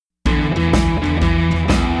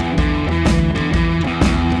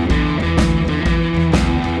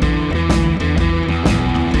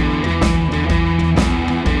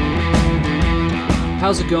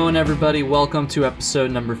How's it going, everybody? Welcome to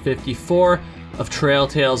episode number 54 of Trail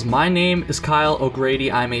Tales. My name is Kyle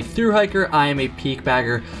O'Grady. I'm a thru hiker. I am a peak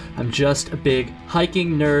bagger. I'm just a big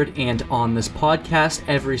hiking nerd, and on this podcast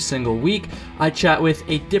every single week I chat with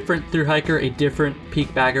a different thru hiker, a different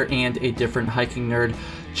peak bagger, and a different hiking nerd,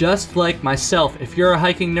 just like myself. If you're a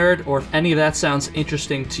hiking nerd or if any of that sounds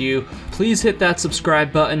interesting to you, please hit that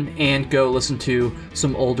subscribe button and go listen to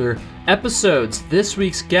some older episodes. This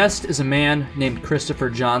week's guest is a man named Christopher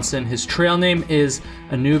Johnson. His trail name is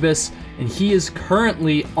Anubis, and he is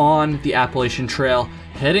currently on the Appalachian Trail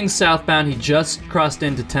heading southbound. He just crossed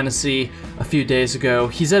into Tennessee a few days ago.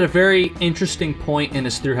 He's at a very interesting point in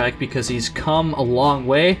his thru hike because he's come a long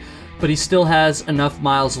way, but he still has enough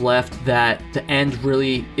miles left that the end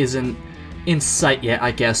really isn't in sight yet, I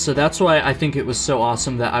guess. So that's why I think it was so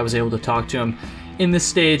awesome that I was able to talk to him in this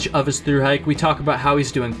stage of his thru hike. We talk about how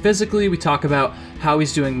he's doing physically, we talk about how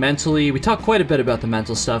he's doing mentally, we talk quite a bit about the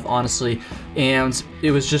mental stuff, honestly, and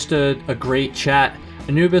it was just a great chat.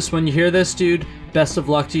 Anubis, when you hear this, dude, best of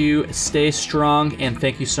luck to you, stay strong, and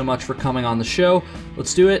thank you so much for coming on the show.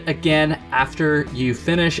 Let's do it again after you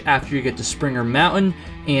finish, after you get to Springer Mountain,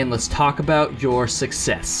 and let's talk about your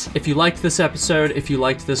success. If you liked this episode, if you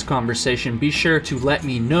liked this conversation, be sure to let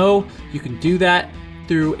me know. You can do that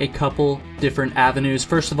through a couple different avenues.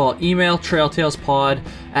 First of all, email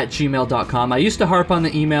trailtalespod@gmail.com. I used to harp on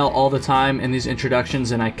the email all the time in these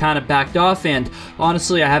introductions, and I kind of backed off, and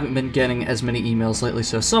honestly, I haven't been getting as many emails lately,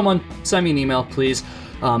 so someone send me an email, please.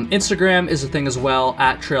 Instagram is a thing as well,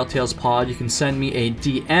 @trailtalespod. You can send me a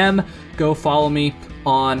DM. Go follow me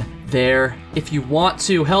on there. If you want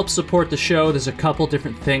to help support the show, there's a couple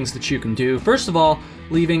different things that you can do. First of all,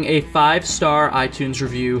 leaving a 5-star iTunes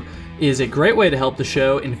review is a great way to help the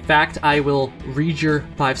show. In fact, I will read your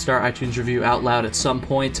 5-star iTunes review out loud at some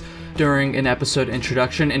point during an episode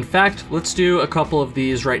introduction. In fact, let's do a couple of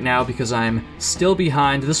these right now because I'm still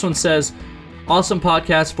behind. This one says, "Awesome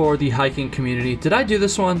podcast for the hiking community." Did I do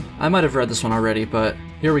this one? I might have read this one already, but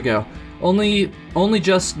here we go. Only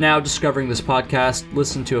just now discovering this podcast.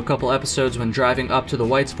 Listened to a couple episodes when driving up to the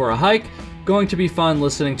Whites for a hike. Going to be fun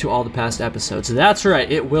listening to all the past episodes. That's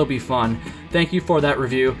right, it will be fun. Thank you for that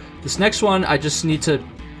review. This next one, I just need to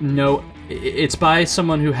note, it's by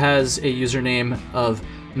someone who has a username of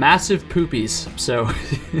Massive Poopies, so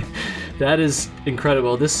that is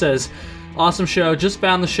incredible. This says, "Awesome show, just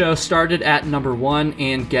found the show, started at number 1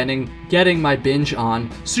 and getting my binge on.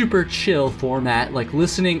 Super chill format, like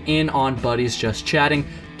listening in on buddies just chatting.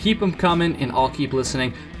 Keep them coming and I'll keep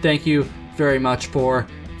listening." Thank you very much for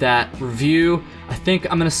that review. I think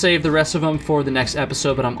I'm going to save the rest of them for the next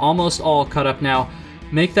episode, but I'm almost all caught up now.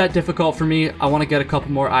 Make that difficult for me. I want to get a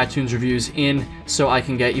couple more iTunes reviews in so I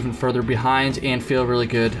can get even further behind and feel really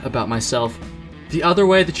good about myself. The other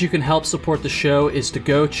way that you can help support the show is to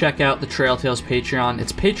go check out the Trail Tales Patreon.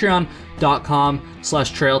 It's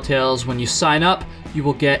patreon.com/trailtales. When you sign up, you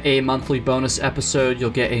will get a monthly bonus episode. You'll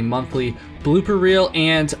get a monthly blooper reel,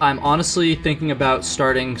 and I'm honestly thinking about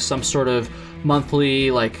starting some sort of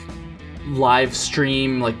monthly live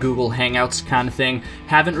stream, like Google Hangouts kind of thing.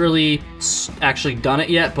 Haven't really actually done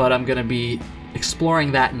it yet, but I'm going to be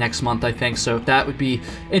exploring that next month, I think. So if that would be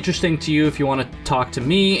interesting to you, if you want to talk to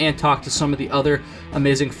me and talk to some of the other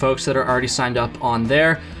amazing folks that are already signed up on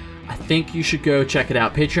there, I think you should go check it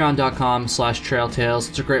out. Patreon.com/trailtales.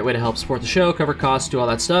 It's a great way to help support the show, cover costs, do all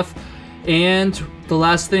that stuff. And the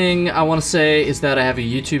last thing I want to say is that I have a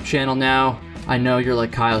YouTube channel now. I know you're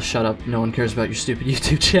like, "Kyle, shut up. No one cares about your stupid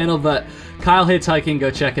YouTube channel," but Kyle Hates Hiking,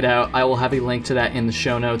 go check it out. I will have a link to that in the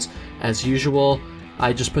show notes as usual.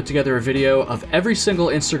 I just put together a video of every single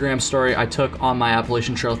Instagram story I took on my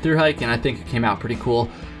Appalachian Trail thru hike, and I think it came out pretty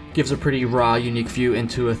cool. Gives a pretty raw, unique view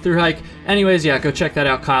into a thru hike. Anyways, yeah, go check that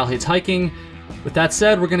out, Kyle Hates Hiking. With that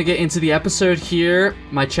said, we're going to get into the episode here.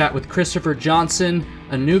 My chat with Christopher Johnson,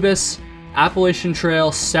 Anubis, Appalachian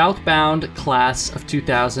Trail southbound class of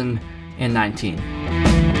 2019.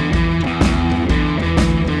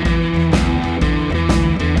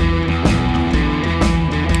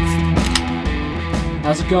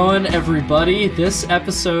 How's it going, everybody? This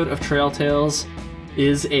episode of Trail Tales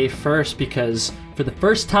is a first because for the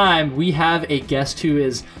first time we have a guest who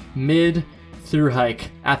is mid thru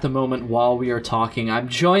hike at the moment while we are talking. I'm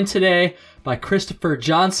joined today by Christopher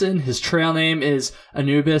Johnson. His trail name is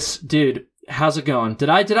Anubis. Dude, how's it going? Did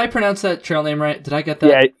I pronounce that trail name right? Did I get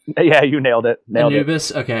that? Yeah, you nailed it.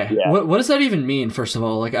 Anubis? Okay. Yeah. What does that even mean, first of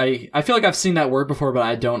all? Like, I feel like I've seen that word before, but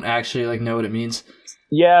I don't actually know what it means.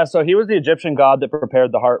 Yeah, so he was the Egyptian god that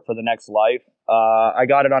prepared the heart for the next life. I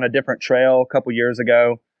got it on a different trail a couple years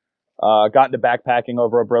ago. Got into backpacking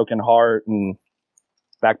over a broken heart and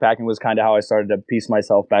backpacking was kind of how I started to piece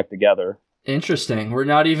myself back together. Interesting. We're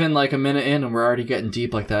not even like a minute in and we're already getting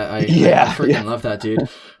deep like that. I freaking love that, dude.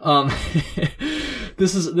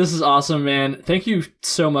 This is awesome, man. Thank you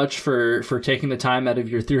so much for taking the time out of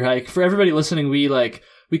your through hike. For everybody listening, we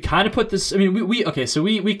kind of put this, I mean,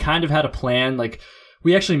 we kind of had a plan. Like,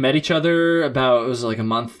 we actually met each other about, it was like a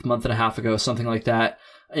month and a half ago, something like that.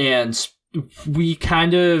 And we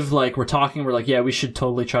kind of like, we're talking, we're like, yeah, we should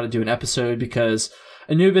totally try to do an episode, because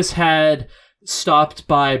Anubis had stopped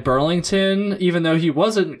by Burlington, even though he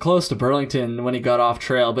wasn't close to Burlington when he got off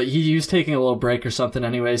trail, but he was taking a little break or something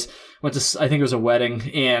anyways. Went to, I think it was a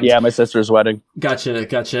wedding. And yeah, my sister's wedding. Gotcha.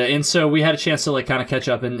 And so we had a chance to like kind of catch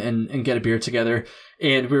up and get a beer together.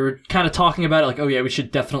 And we were kind of talking about it, like, oh yeah, we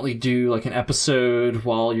should definitely do like an episode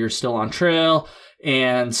while you're still on trail.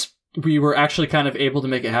 And we were actually kind of able to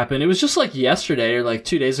make it happen. It was just like yesterday or like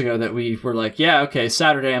 2 days ago that we were like, yeah, okay,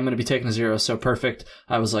 Saturday I'm going to be taking a zero. So perfect.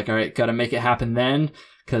 I was like, all right, got to make it happen then,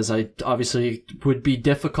 because I obviously would be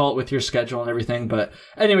difficult with your schedule and everything. But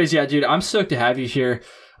anyways, yeah, dude, I'm stoked to have you here.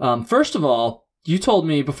 First of all, you told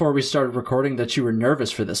me before we started recording that you were nervous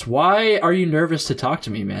for this. Why are you nervous to talk to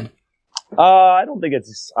me, man? I don't think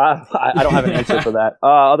it's, I don't have an answer for that.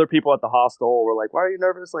 Other people at the hostel were like, why are you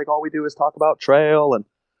nervous? Like, all we do is talk about trail. And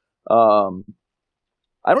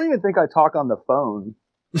I don't even think I talk on the phone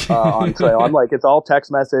on trail. I'm like, it's all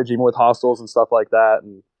text message, even with hostels and stuff like that.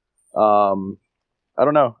 And I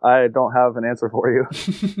don't know. I don't have an answer for you.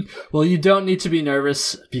 Well, you don't need to be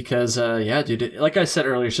nervous, because yeah, dude, like I said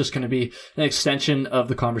earlier, it's just going to be an extension of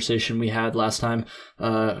the conversation we had last time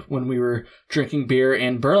when we were drinking beer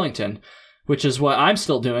in Burlington, which is what I'm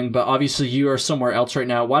still doing, but obviously you are somewhere else right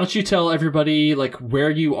now. Why don't you tell everybody like where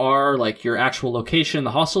you are, like your actual location,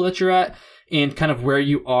 the hostel that you're at, and kind of where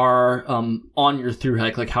you are on your through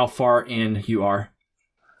hike, like how far in you are.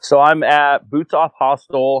 So I'm at Boots Off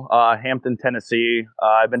Hostel, Hampton, Tennessee.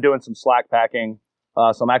 I've been doing some slack packing.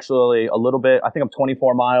 So I'm actually a little bit, I think I'm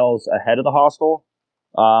 24 miles ahead of the hostel.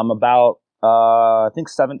 About, I think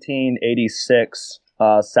 1786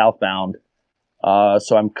 southbound.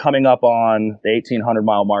 So I'm coming up on the 1,800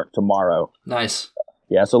 mile mark tomorrow. Nice.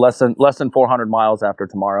 Yeah, so less than 400 miles after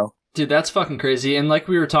tomorrow. Dude, that's fucking crazy. And like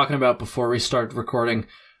we were talking about before we started recording,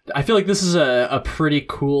 I feel like this is a pretty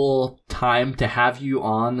cool time to have you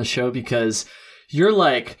on the show, because you're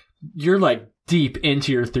like deep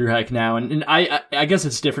into your through hike now. And I guess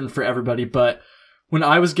it's different for everybody, but when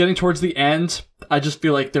I was getting towards the end, I just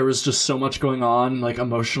feel like there was just so much going on, like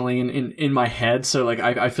emotionally in my head. So like,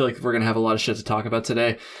 I feel like we're going to have a lot of shit to talk about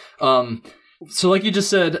today. So like you just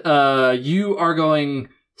said, you are going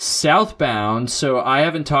southbound. So I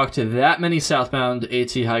haven't talked to that many southbound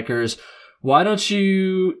AT hikers. Why don't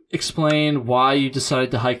you explain why you decided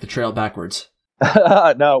to hike the trail backwards?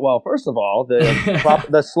 No, well, first of all,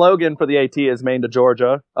 the slogan for the AT is Maine to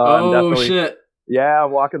Georgia. Shit. Yeah,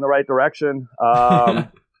 I'm walking the right direction.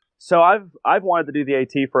 So I've wanted to do the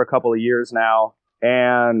AT for a couple of years now,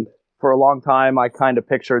 and for a long time I kind of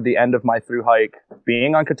pictured the end of my through hike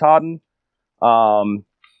being on Katahdin.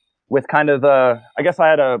 With kind of I guess I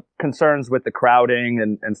had concerns with the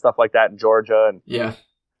crowding and stuff like that in Georgia. And yeah.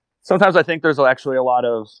 Sometimes I think there's actually a lot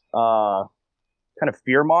of kind of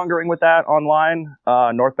fear mongering with that online.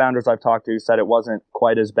 Northbounders I've talked to said it wasn't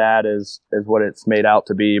quite as bad as what it's made out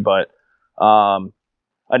to be, but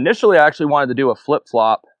initially I actually wanted to do a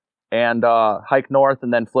flip-flop and hike north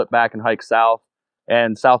and then flip back and hike south.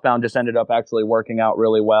 And southbound just ended up actually working out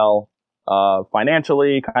really well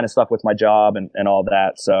financially, kind of stuff with my job and all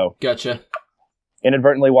that. So gotcha.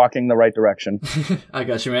 Inadvertently walking the right direction. I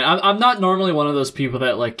got you, man. I'm not normally one of those people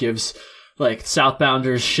that like gives like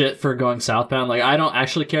southbounders shit for going southbound. Like, I don't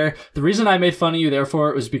actually care. The reason I made fun of you there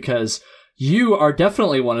for it was because you are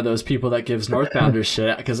definitely one of those people that gives northbounders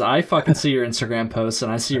shit, because I fucking see your Instagram posts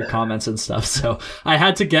and I see your comments and stuff. So I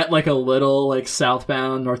had to get like a little like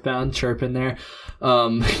southbound, northbound chirp in there.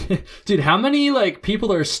 Dude, how many like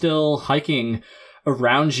people are still hiking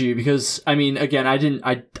around you? Because I mean, again, I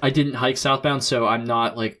didn't hike southbound, so I'm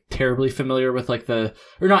not like terribly familiar with like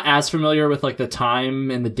not as familiar with like the time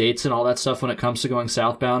and the dates and all that stuff when it comes to going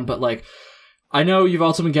southbound. But like, I know you've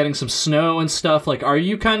also been getting some snow and stuff. Like, are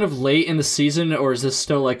you kind of late in the season, or is this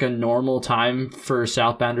still like a normal time for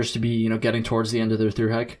southbounders to be, you know, getting towards the end of their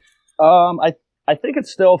through hike? I think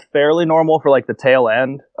it's still fairly normal for like the tail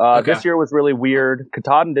end. Okay. This year was really weird.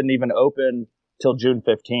 Katahdin didn't even open till June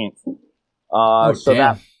 15th. So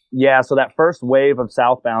damn. So that first wave of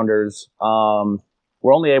southbounders,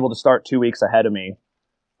 were only able to start 2 weeks ahead of me.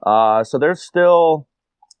 So there's still,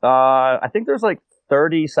 I think there's like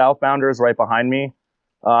 30 southbounders right behind me.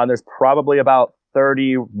 There's probably about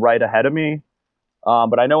 30 right ahead of me.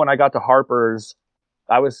 But I know when I got to Harper's,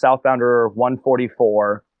 I was southbounder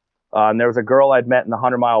 144. And there was a girl I'd met in the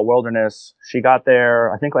 100-mile wilderness. She got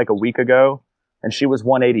there, I think, like a week ago, and she was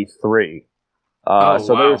 183. So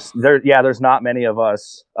wow. there's not many of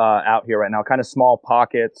us out here right now. Kind of small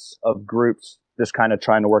pockets of groups just kind of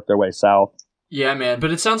trying to work their way south. Yeah, man.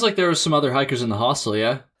 But it sounds like there were some other hikers in the hostel,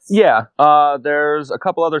 yeah? Yeah. There's a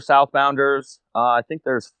couple other southbounders. I think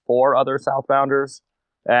there's 4 other southbounders.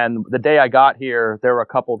 And the day I got here, there were a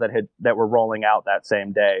couple that were rolling out that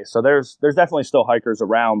same day. So there's definitely still hikers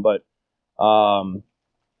around, but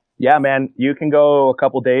yeah, man, you can go a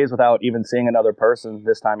couple days without even seeing another person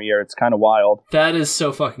this time of year. It's kind of wild. That is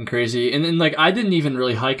so fucking crazy. And then, like, I didn't even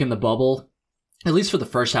really hike in the bubble, at least for the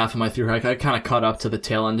first half of my thru hike. I kind of caught up to the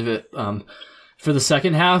tail end of it for the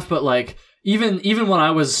second half. But, like, even when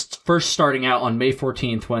I was first starting out on May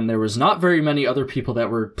 14th, when there was not very many other people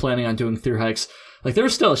that were planning on doing thru hikes, like, there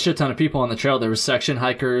was still a shit ton of people on the trail. There was section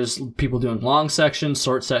hikers, people doing long sections,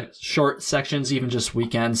 short sections, even just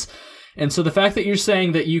weekends. And so the fact that you're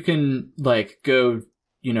saying that you can, like, go,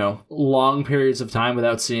 you know, long periods of time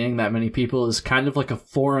without seeing that many people is kind of like a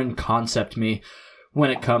foreign concept to me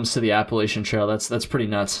when it comes to the Appalachian Trail. That's pretty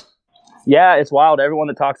nuts. Yeah, it's wild. Everyone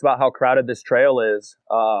that talks about how crowded this trail is,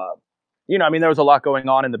 you know, I mean, there was a lot going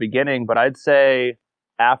on in the beginning, but I'd say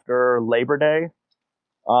after Labor Day,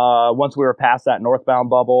 once we were past that northbound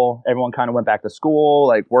bubble, everyone kind of went back to school.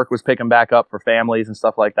 Like, work was picking back up for families and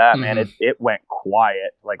stuff like that. Mm-hmm. Man, it went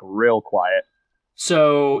quiet, like real quiet.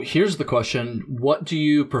 So here's the question. What do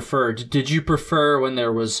you prefer? Did you prefer when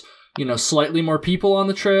there was, you know, slightly more people on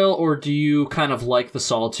the trail, or do you kind of like the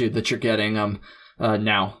solitude that you're getting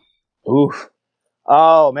now? Oof.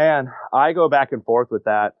 Oh, man. I go back and forth with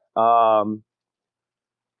that. I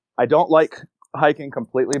don't like hiking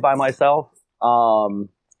completely by myself.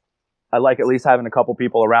 I like at least having a couple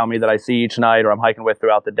people around me that I see each night or I'm hiking with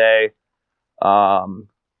throughout the day.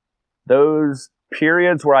 Those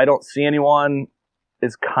periods where I don't see anyone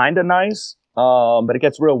is kind of nice. But it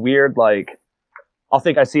gets real weird. Like, I'll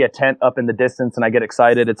think I see a tent up in the distance and I get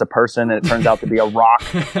excited. It's a person and it turns out to be a rock.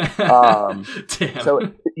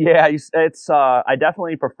 So yeah, it's, I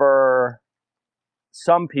definitely prefer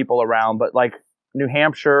some people around, but like New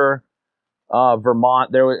Hampshire,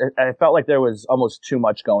 Vermont, I felt like there was almost too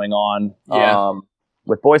much going on. Yeah.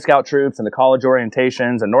 With Boy Scout troops and the college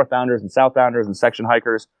orientations and northbounders and southbounders and section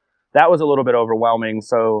hikers. That was a little bit overwhelming.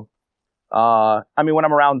 So, I mean, when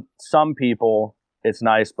I'm around some people, it's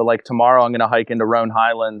nice, but like tomorrow I'm going to hike into Roan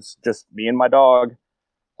Highlands, just me and my dog.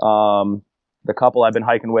 The couple I've been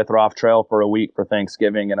hiking with are off trail for a week for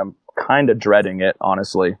Thanksgiving, and I'm kind of dreading it,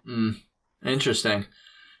 honestly. Interesting.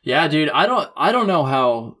 Yeah, dude, I don't know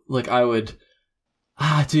how, like, I would,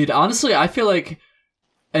 dude, honestly, I feel like,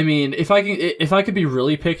 I mean, if I could be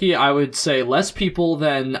really picky, I would say less people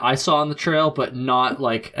than I saw on the trail, but not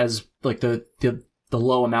like as like the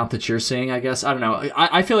low amount that you're seeing, I guess. I don't know.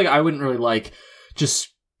 I feel like I wouldn't really like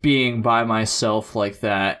just being by myself like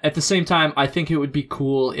that. At the same time, I think it would be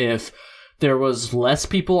cool if there was less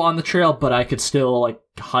people on the trail, but I could still like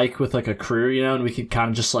hike with like a crew, you know, and we could kind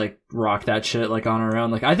of just like rock that shit like on our own.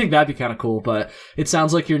 Like, I think that'd be kind of cool, but it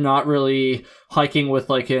sounds like you're not really hiking with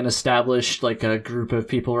like an established like a group of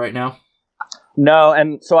people right now. No,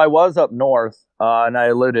 and so I was up north, and I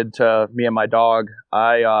alluded to me and my dog.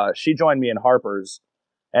 She joined me in Harper's,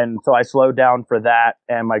 and so I slowed down for that,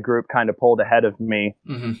 and my group kind of pulled ahead of me.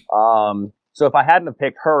 Mm-hmm. So if I hadn't have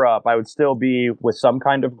picked her up, I would still be with some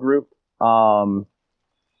kind of group. So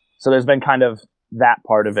there's been kind of that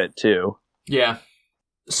part of it too. Yeah.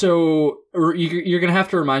 So you're going to have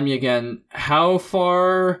to remind me again, how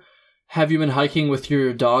far have you been hiking with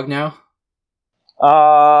your dog now?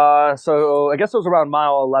 So I guess it was around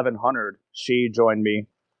mile 1100. She joined me.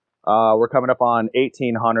 We're coming up on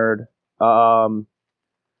 1800.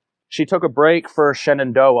 She took a break for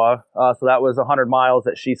Shenandoah. So that was 100 miles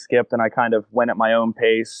that she skipped, and I kind of went at my own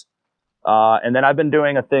pace. And then I've been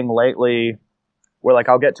doing a thing lately where like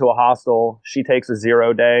I'll get to a hostel, she takes a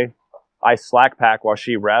 0 day, I slack pack while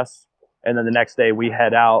she rests, and then the next day we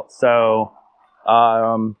head out. So,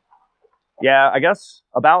 yeah, I guess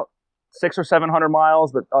about 600 or 700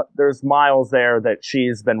 miles, but there's miles there that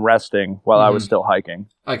she's been resting while I was still hiking.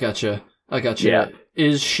 I gotcha. Yeah.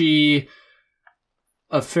 Is she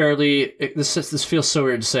a fairly, this feels so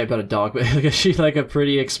weird to say about a dog, but is she like a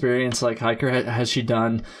pretty experienced like hiker? Has she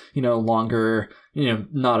done, you know, longer, you know,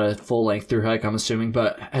 not a full length through hike, I'm assuming,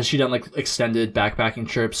 but has she done like extended backpacking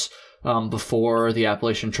trips before the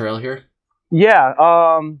Appalachian Trail here?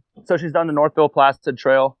 Yeah. So she's done the Northville Placid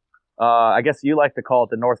Trail. I guess you like to call it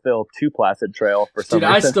the Northville Two Placid Trail for some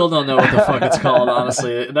reason. Dude, I still don't know what the fuck it's called,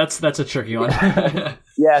 honestly. That's a tricky one.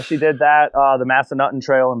 Yeah, she did that. The Massanutten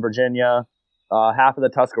Trail in Virginia, half of the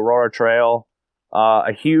Tuscarora Trail,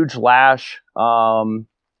 a huge lash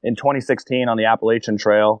in 2016 on the Appalachian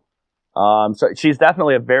Trail. So she's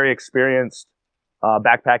definitely a very experienced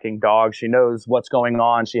backpacking dog. She knows what's going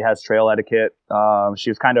on. She has trail etiquette. She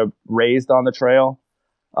was kind of raised on the trail.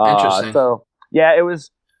 Interesting. So, yeah, it was...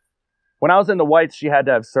 When I was in the Whites, she had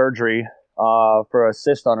to have surgery for a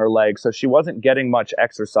cyst on her leg, so she wasn't getting much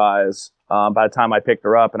exercise by the time I picked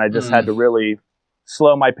her up, and I just had to really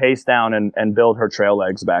slow my pace down and build her trail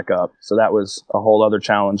legs back up. So that was a whole other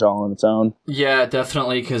challenge all on its own. Yeah,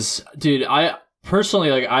 definitely, because, dude, I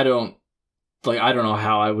personally, like, I don't know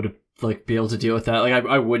how I would, like, be able to deal with that. Like,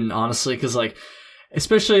 I wouldn't, honestly, because, like,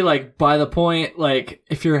 especially, like, by the point, like,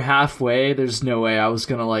 if you're halfway, there's no way I was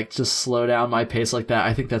gonna, like, just slow down my pace like that.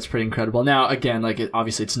 I think that's pretty incredible. Now, again, like,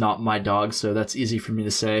 obviously it's not my dog, so that's easy for me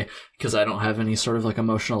to say, because I don't have any sort of, like,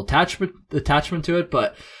 emotional attachment to it,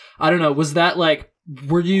 but I don't know, was that, like,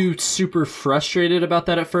 were you super frustrated about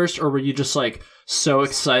that at first, or were you just, like, so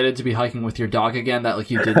excited to be hiking with your dog again that, like,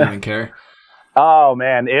 you didn't even care? Oh,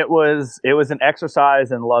 man, it was an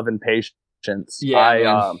exercise in love and patience.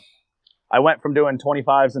 Yeah, I went from doing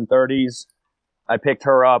 25s and 30s. I picked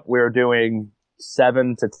her up. We were doing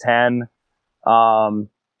 7 to 10.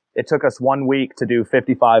 It took us 1 week to do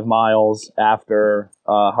 55 miles after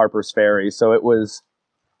Harper's Ferry. So it was,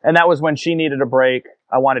 and that was when she needed a break.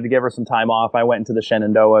 I wanted to give her some time off. I went into the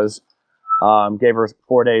Shenandoahs, gave her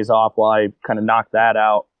 4 days off while I kind of knocked that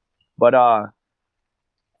out. But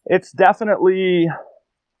it's definitely,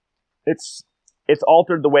 it's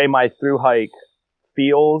altered the way my through hike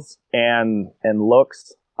feels and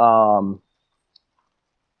looks. When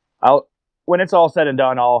it's all said and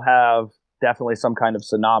done, I'll have definitely some kind of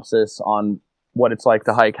synopsis on what it's like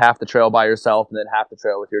to hike half the trail by yourself and then half the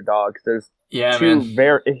trail with your dog. There's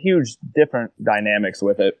very huge different dynamics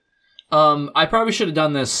with it. I probably should have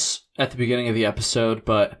done this at the beginning of the episode,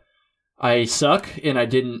 but I suck and I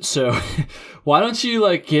didn't. So why don't you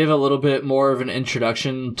like give a little bit more of an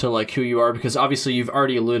introduction to like who you are? Because obviously you've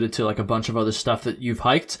already alluded to like a bunch of other stuff that you've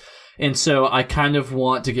hiked. And so I kind of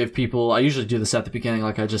want to give people, I usually do this at the beginning,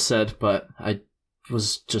 like I just said, but I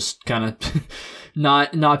was just kind of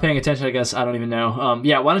not paying attention, I guess. I don't even know.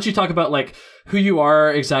 Yeah. Why don't you talk about like who you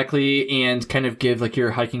are exactly and kind of give like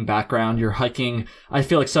your hiking background, your hiking, I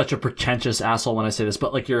feel like such a pretentious asshole when I say this,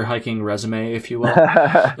 but like your hiking resume, if you will.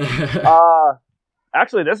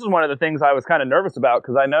 Actually, this is one of the things I was kind of nervous about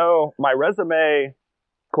because I know my resume,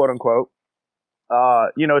 quote unquote,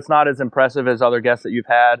 it's not as impressive as other guests that you've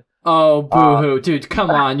had. Oh, boo-hoo. Dude,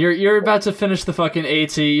 come on. You're about to finish the fucking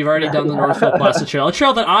AT. You've already done the Northville Placid Trail. A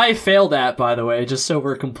trail that I failed at, by the way, just so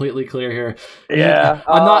we're completely clear here. Yeah.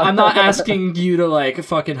 I'm not asking you to, like,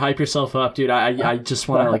 fucking hype yourself up, dude. I just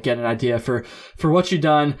want to, like, get an idea for what you've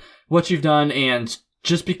done, and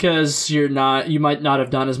just because you might not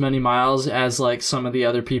have done as many miles as, like, some of the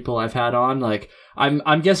other people I've had on, like,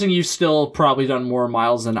 I'm guessing you've still probably done more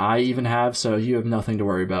miles than I even have, so you have nothing to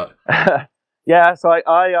worry about. Yeah, so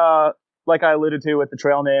I like I alluded to with the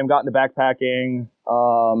trail name, got into backpacking,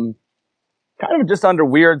 kind of just under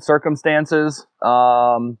weird circumstances.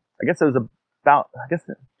 I guess it was about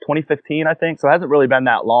 2015, I think. So it hasn't really been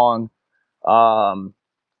that long.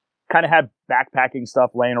 Kind of had backpacking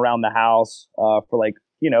stuff laying around the house, for like,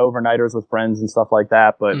 overnighters with friends and stuff like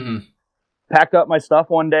that. But packed up my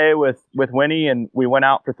stuff one day with Winnie and we went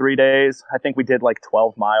out for 3 days. I think we did like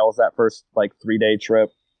 12 miles that first like 3-day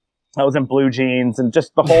trip. I was in blue jeans and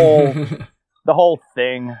just the whole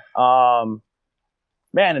thing.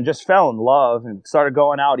 Man, and just fell in love and started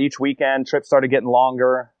going out each weekend. Trips started getting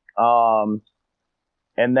longer. And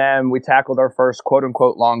then we tackled our first quote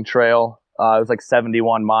unquote long trail. It was like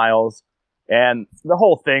 71 miles. And the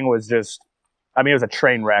whole thing was just, it was a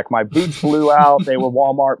train wreck. My boots blew out. They were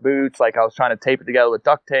Walmart boots. Like I was trying to tape it together with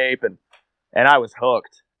duct tape and I was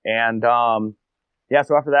hooked. And, so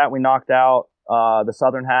after that we knocked out the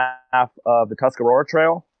southern half of the Tuscarora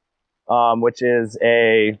Trail, which is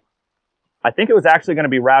I think it was actually going to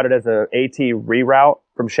be routed as a AT reroute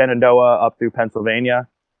from Shenandoah up through Pennsylvania.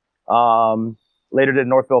 Later did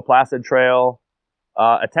Northville Placid Trail,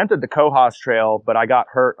 attempted the Cohos Trail, but I got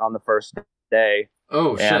hurt on the first day.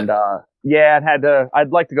 Oh, shit. And,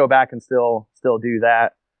 I'd like to go back and still do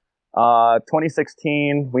that.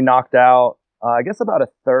 2016, we knocked out, I guess about a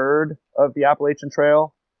third of the Appalachian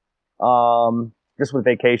Trail. Just with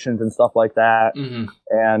vacations and stuff like that. Mm-hmm.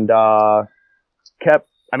 And,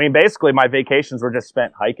 basically my vacations were just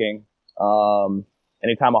spent hiking.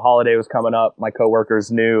 anytime a holiday was coming up, my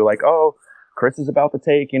coworkers knew like, oh, Chris is about to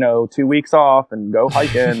take, 2 weeks off and go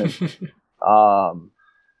hiking. And,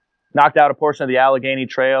 knocked out a portion of the Allegheny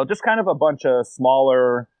Trail, just kind of a bunch of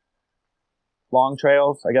smaller long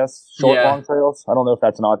trails, I guess, long trails. I don't know if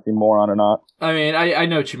that's an oxymoron or not. I mean, I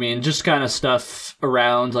know what you mean. Just kind of stuff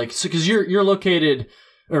around, like, so, because you're located,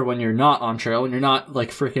 or when you're not on trail, when you're not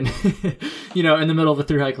like freaking, in the middle of a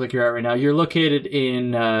thru hike like you're at right now, you're located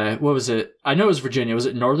in what was it? I know it was Virginia. Was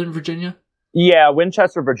it Northern Virginia? Yeah,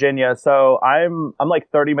 Winchester, Virginia. So I'm like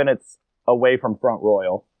 30 minutes away from Front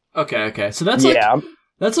Royal. Okay. So that's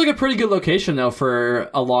that's like a pretty good location though for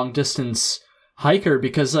a long distance hiker,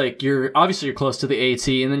 because like you're close to the AT,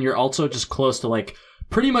 and then you're also just close to like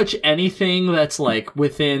pretty much anything that's like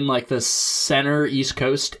within like the center East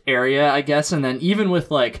Coast area, I guess. And then even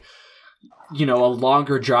with like, a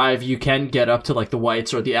longer drive, you can get up to like the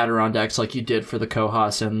Whites or the Adirondacks like you did for the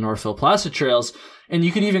Cohos and Northville Placid trails. And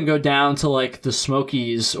you can even go down to like the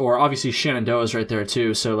Smokies, or obviously Shenandoah's right there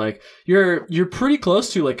too. So like you're pretty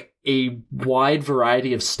close to like a wide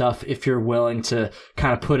variety of stuff if you're willing to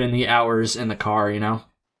kind of put in the hours in the car,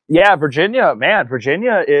 Yeah, Virginia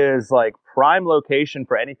is like prime location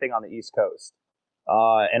for anything on the East Coast.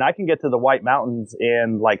 And I can get to the White Mountains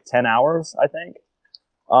in like 10 hours, I think.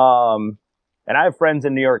 And I have friends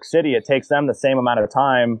in New York City. It takes them the same amount of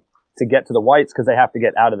time to get to the Whites because they have to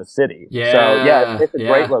get out of the city. Yeah. So yeah, it's a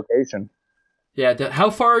great location. Yeah.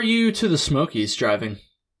 How far are you to the Smokies driving?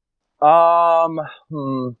 I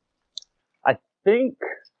think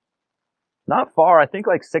not far. I think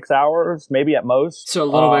like 6 hours, maybe at most. So a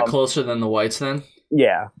little bit closer than the Whites then?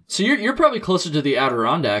 Yeah. So you're probably closer to the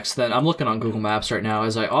Adirondacks than I'm looking on Google Maps right now,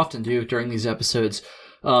 as I often do during these episodes.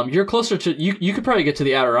 You're closer to you could probably get to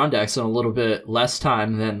the Adirondacks in a little bit less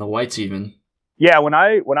time than the Whites even. Yeah, when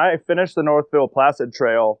I finished the Northville Placid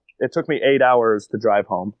Trail, it took me 8 hours to drive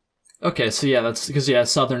home. Okay, so yeah, that's because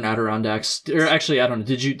Southern Adirondacks. Or actually, I don't know.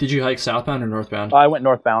 Did you hike southbound or northbound? I went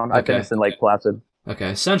northbound. Okay. I finished in Lake Placid.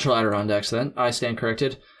 Okay, Central Adirondacks. Then I stand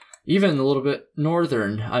corrected. Even a little bit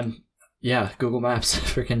northern. Google Maps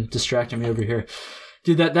freaking distracting me over here,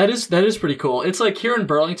 dude. That is pretty cool. It's like here in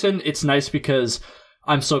Burlington, it's nice because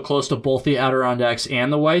I'm so close to both the Adirondacks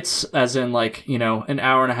and the Whites, as in like, an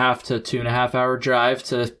hour and a half to 2.5 hour drive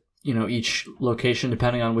to, each location,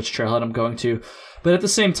 depending on which trailhead I'm going to. But at the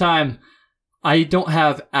same time, I don't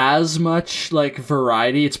have as much like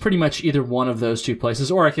variety. It's pretty much either one of those two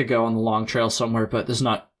places, or I could go on the long trail somewhere, but there's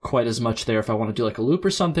not quite as much there if I want to do like a loop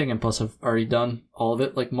or something. And plus I've already done all of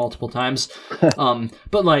it like multiple times.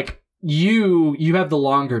 But like, you have the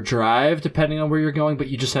longer drive depending on where you're going, but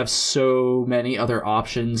you just have so many other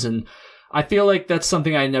options. And I feel like that's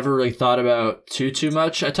something I never really thought about too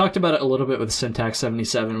much. I talked about it a little bit with Syntax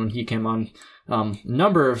 77 when he came on a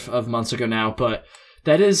number of months ago now, but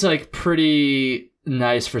that is like pretty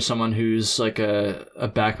nice for someone who's like a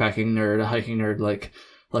backpacking nerd, a hiking nerd like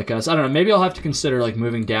us. I don't know, maybe I'll have to consider like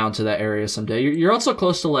moving down to that area someday. You're also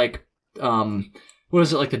close to like what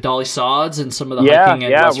is it, like the Dolly Sods and some of the hiking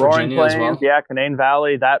in West Roaring Virginia Plains, as well? Yeah, Canaan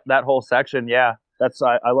Valley, that whole section, yeah.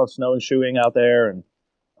 I love snowshoeing out there, and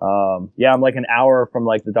I'm like an hour from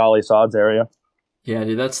like the Dolly Sods area. Yeah,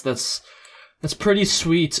 dude, that's pretty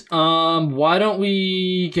sweet. Why don't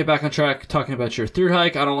we get back on track talking about your thru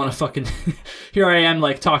hike? I don't want to fucking... Here I am,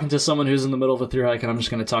 like, talking to someone who's in the middle of a thru hike, and I'm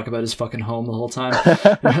just going to talk about his fucking home the whole time.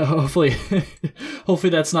 Hopefully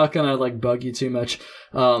that's not going to, like, bug you too much.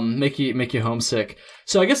 Make you homesick.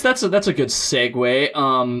 So I guess that's a good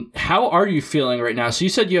segue. How are you feeling right now? So you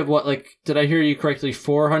said you have what, like, did I hear you correctly,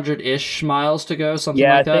 400-ish miles to go, something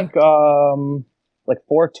like that? Yeah, I think, like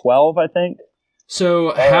 412, I think.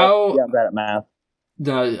 So how? Yeah, I'm bad at math.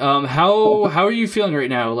 How are you feeling right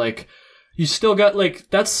now? Like, you still got like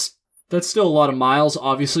that's still a lot of miles,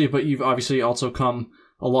 obviously, but you've obviously also come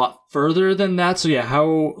a lot further than that. So yeah,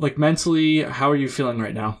 how like mentally, how are you feeling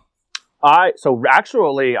right now? So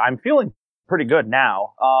actually, I'm feeling pretty good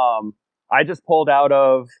now. I just pulled out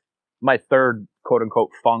of my third quote unquote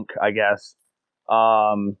funk, I guess.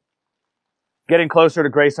 Getting closer to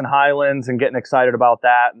Grayson Highlands and getting excited about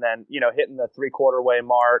that. And then, hitting the 3/4 way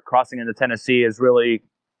mark, crossing into Tennessee has really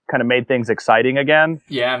kind of made things exciting again.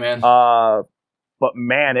 Yeah, man. But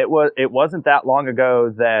man, it wasn't that long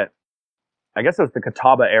ago that I guess it was the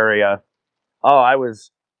Catawba area. Oh, I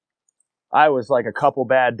was like a couple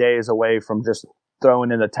bad days away from just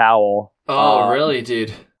throwing in the towel. Oh, really,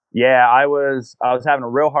 dude? Yeah, I was having a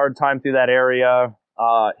real hard time through that area.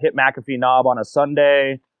 Hit McAfee Knob on a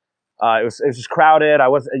Sunday. It was just crowded. I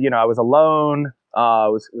was alone.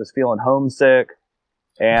 Was feeling homesick.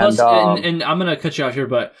 And plus, and I'm gonna cut you off here,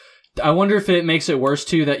 but I wonder if it makes it worse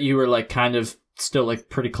too that you were like kind of still like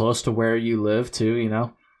pretty close to where you live too, you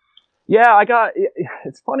know? Yeah,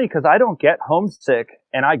 it's funny because I don't get homesick,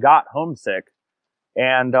 and I got homesick.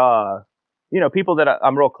 And, people that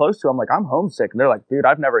I'm real close to, I'm like, I'm homesick. And they're like, dude,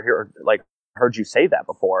 I've never heard you say that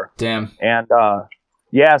before. Damn. And,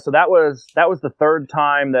 yeah, so that was the third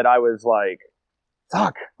time that I was like,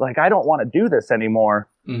 fuck, like, I don't want to do this anymore.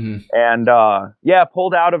 Mm-hmm. And, yeah,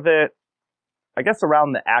 pulled out of it, I guess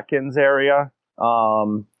around the Atkins area.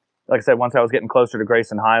 Like I said, once I was getting closer to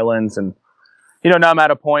Grayson Highlands, and, now I'm at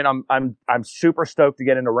a point, I'm super stoked to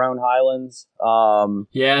get into Roan Highlands.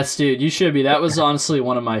 Yes, dude, you should be. That was honestly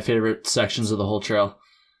one of my favorite sections of the whole trail.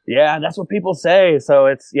 Yeah, that's what people say.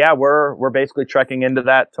 So we're basically trekking into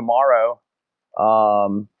that tomorrow.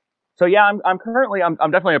 So yeah, I'm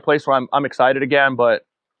definitely in a place where I'm excited again, but,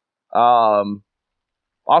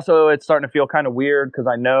 also it's starting to feel kind of weird because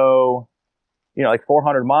I know, like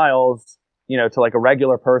 400 miles, to like a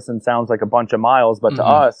regular person sounds like a bunch of miles, but to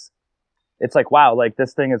us, it's like, wow, like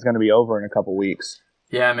this thing is going to be over in a couple weeks.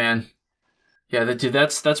 Yeah, man. Yeah, dude,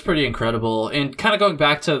 that's pretty incredible. And kind of going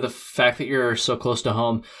back to the fact that you're so close to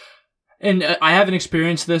home, and I haven't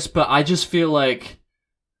experienced this, but I just feel like,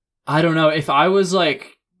 I don't know, if I was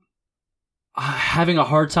like having a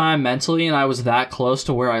hard time mentally and I was that close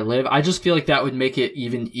to where I live, I just feel like that would make it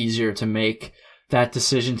even easier to make that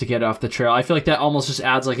decision to get off the trail. I feel like that almost just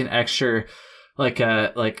adds like an extra, like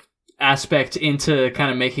aspect into kind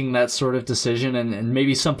of making that sort of decision, and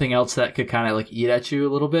maybe something else that could kind of like eat at you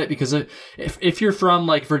a little bit, because if you're from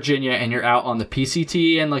like Virginia and you're out on the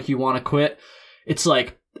PCT and like you want to quit, it's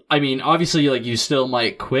like, I mean, obviously like you still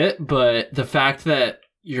might quit, but the fact that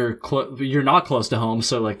you're not close to home,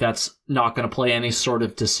 so like that's not going to play any sort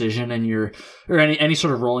of decision in your, or any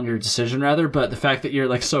sort of role in your decision rather, but the fact that you're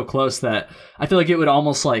like so close that I feel like it would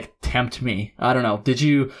almost like tempt me. I don't know.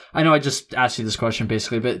 I know I just asked you this question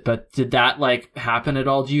basically, but did that like happen at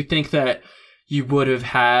all? Do you think that you would have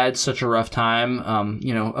had such a rough time,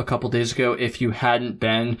 a couple days ago if you hadn't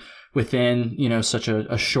been within, such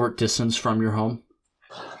a short distance from your home?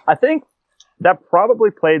 I think that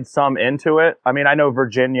probably played some into it. I mean, I know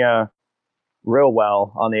Virginia real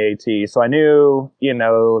well on the AT, so I knew,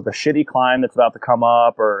 the shitty climb that's about to come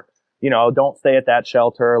up, or, don't stay at that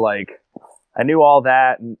shelter. Like, I knew all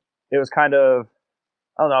that, and it was kind of,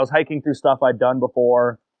 I don't know, I was hiking through stuff I'd done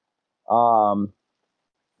before.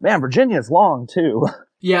 Man, Virginia's long too.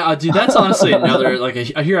 Yeah, dude, that's honestly another, like,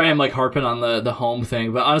 here I am, like, harping on the home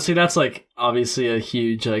thing, but honestly, that's, like, obviously a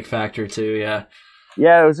huge, like, factor too, yeah.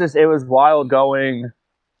 Yeah, it was wild going,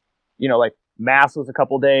 like Mass was a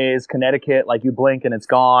couple days, Connecticut, like you blink and it's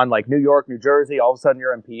gone, like New York, New Jersey, all of a sudden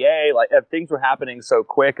you're in PA, like things were happening so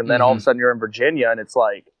quick, and then all of a sudden you're in Virginia, and it's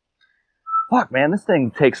like, fuck, man, this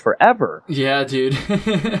thing takes forever. Yeah, dude.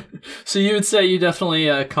 So you would say you definitely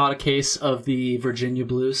caught a case of the Virginia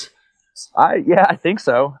blues? Yeah, I think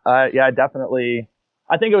so. Yeah,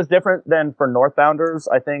 I think it was different than for northbounders.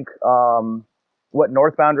 I think, what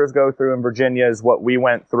northbounders go through in Virginia is what we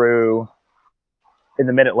went through in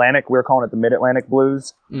the Mid-Atlantic. We were calling it the Mid-Atlantic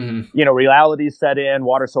blues. Mm-hmm. Reality's set in,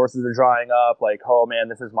 water sources are drying up, like, oh man,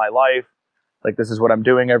 this is my life. Like, this is what I'm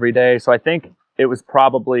doing every day. So I think it was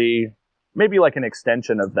probably maybe like an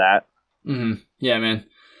extension of that. Mm-hmm. Yeah, man.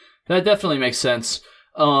 That definitely makes sense.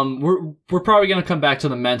 We're probably going to come back to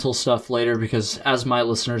the mental stuff later, because as my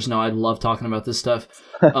listeners know, I love talking about this stuff.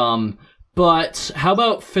 But how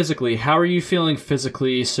about physically? How are you feeling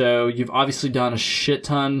physically? So you've obviously done a shit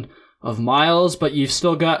ton of miles, but you've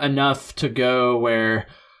still got enough to go where,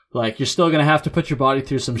 like, you're still going to have to put your body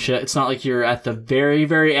through some shit. It's not like you're at the very,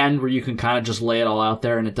 very end where you can kind of just lay it all out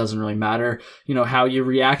there and it doesn't really matter, how you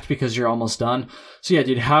react because you're almost done. So yeah,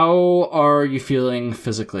 dude, how are you feeling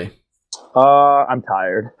physically? I'm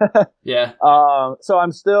tired. Yeah. So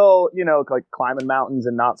I'm still, like climbing mountains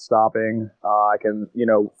and not stopping. I can,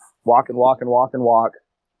 walk and walk and walk and walk.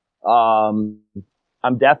 I'm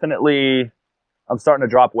starting to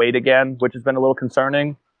drop weight again, which has been a little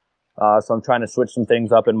concerning. So I'm trying to switch some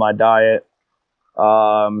things up in my diet.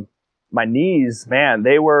 My knees, man,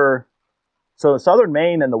 so Southern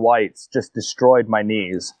Maine and the Whites just destroyed my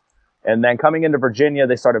knees. And then coming into Virginia,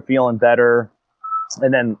 they started feeling better.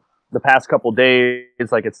 And then the past couple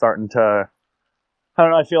days, like, it's starting to, I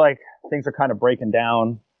don't know, I feel like things are kind of breaking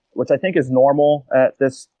down, which I think is normal at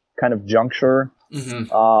this kind of juncture.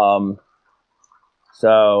 Mm-hmm.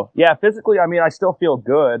 So yeah, physically, I mean, I still feel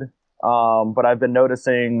good. But I've been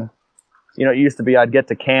noticing, it used to be I'd get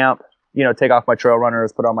to camp, take off my trail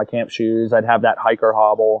runners, put on my camp shoes. I'd have that hiker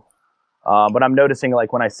hobble. But I'm noticing,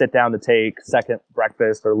 like, when I sit down to take second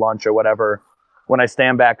breakfast or lunch or whatever, when I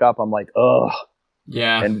stand back up, I'm like, ugh.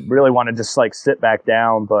 Yeah. And really want to just like sit back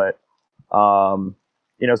down. But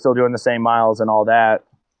Still doing the same miles and all that.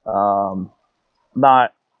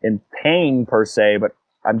 Not in pain per se, but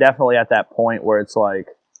I'm definitely at that point where it's like,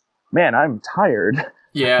 man, I'm tired.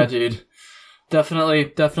 Yeah, dude.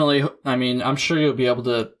 Definitely. I mean, I'm sure you'll be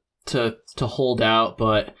able to hold out,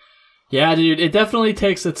 but yeah, dude, it definitely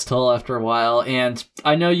takes its toll after a while. And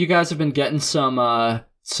I know you guys have been getting some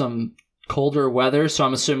colder weather, so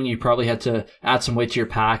I'm assuming you probably had to add some weight to your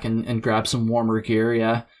pack and grab some warmer gear,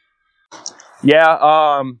 yeah? Yeah,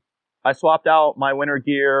 I swapped out my winter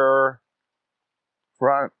gear.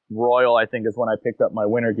 Front Royal, I think, is when I picked up my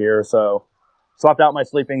winter gear. So swapped out my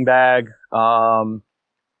sleeping bag,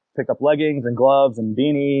 picked up leggings and gloves and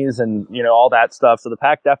beanies and, all that stuff. So the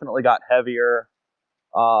pack definitely got heavier.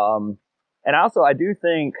 And also, I do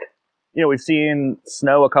think, we've seen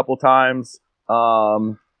snow a couple times.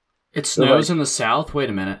 It snows in the south? Wait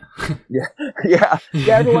a minute. Yeah.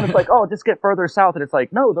 Everyone is like, oh, just get further south. And it's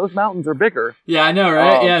like, no, those mountains are bigger. Yeah, I know,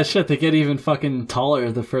 right? Yeah, shit, they get even fucking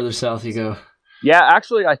taller the further south you go. Yeah,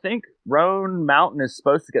 actually, I think Roan Mountain is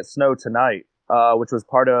supposed to get snow tonight, which was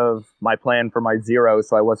part of my plan for my zero,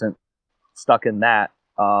 so I wasn't stuck in that.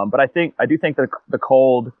 But I do think that the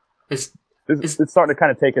cold it's starting to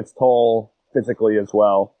kind of take its toll physically as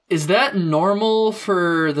well. Is that normal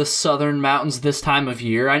for the southern mountains this time of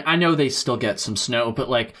year? I know they still get some snow, but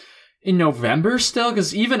like in November still?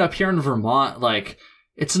 Because even up here in Vermont, like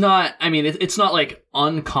it's not, I mean, it's not like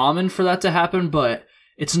uncommon for that to happen, but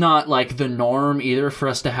it's not like the norm either for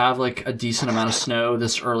us to have like a decent amount of snow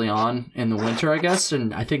this early on in the winter, I guess.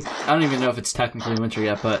 And I don't even know if it's technically winter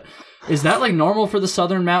yet, but is that like normal for the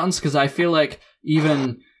southern mountains? Because I feel like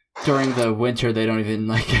even during the winter, they don't even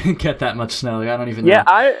like get that much snow. Like, I don't even know. Yeah,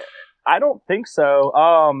 I don't think so.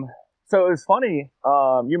 So it was funny.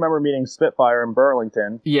 You remember meeting Spitfire in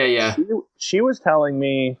Burlington? Yeah. She was telling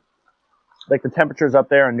me like the temperatures up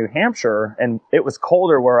there in New Hampshire, and it was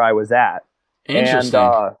colder where I was at. Interesting.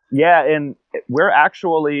 And we're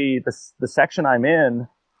actually the section I'm in.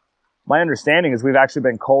 My understanding is we've actually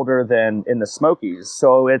been colder than in the Smokies,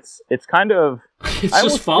 so it's kind of it's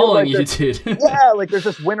just following you, dude. Yeah, like there's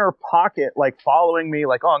this winter pocket like following me,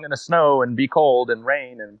 like, oh, I'm gonna snow and be cold and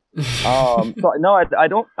rain, and so no, I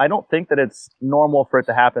don't think that it's normal for it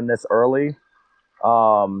to happen this early.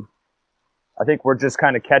 I think we're just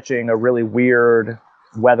kind of catching a really weird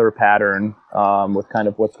weather pattern with kind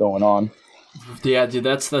of what's going on. Yeah, dude,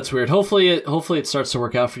 that's weird. Hopefully it starts to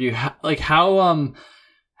work out for you.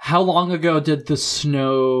 How long ago did the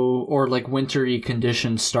snow or like wintry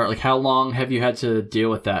conditions start? Like how long have you had to deal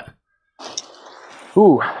with that?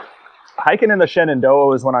 Ooh, hiking in the Shenandoah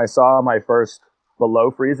was when I saw my first below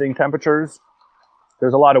freezing temperatures.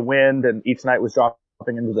 There's a lot of wind and each night was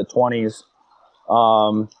dropping into the 20s.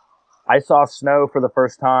 I saw snow for the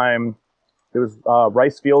first time. It was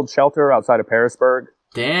Rice Field Shelter outside of Parisburg.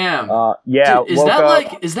 Damn. Yeah. Dude,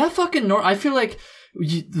 is that fucking normal? I feel like,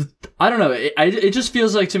 I don't know. It just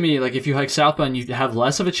feels like to me, like if you hike southbound, you have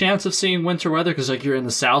less of a chance of seeing winter weather because like you're in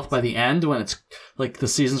the south by the end when it's like the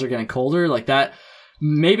seasons are getting colder like that.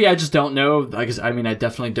 Maybe I just don't know. I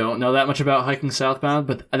definitely don't know that much about hiking southbound,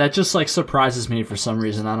 but that just like surprises me for some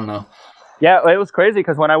reason. I don't know. Yeah, it was crazy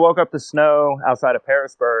because when I woke up to snow outside of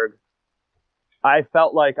Parisburg, I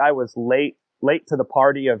felt like I was late to the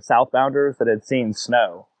party of southbounders that had seen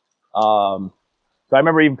snow. So I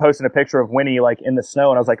remember even posting a picture of Winnie like in the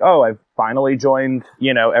snow, and I was like, oh, I've finally joined,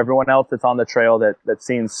 everyone else that's on the trail that's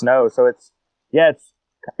seen snow. So it's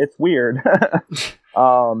weird.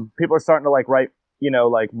 People are starting to like write,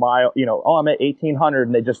 like mile, oh, I'm at 1800,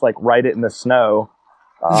 and they just like write it in the snow.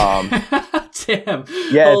 Damn.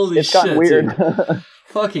 Yeah, holy it's gotten shit, weird. Dude.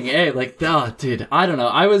 Fucking A, like, oh, dude, I don't know.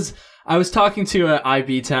 I was talking to a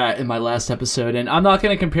IBTAT in my last episode, and I'm not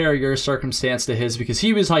going to compare your circumstance to his because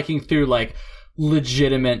he was hiking through like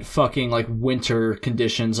legitimate fucking like winter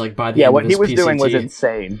conditions like by the end of his PCT. Yeah, what he was doing was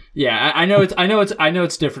insane. Yeah, I know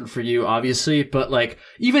it's different for you obviously, but like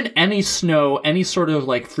even any snow, any sort of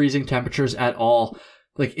like freezing temperatures at all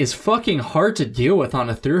like is fucking hard to deal with on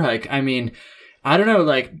a through hike. I mean, I don't know,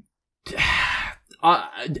 like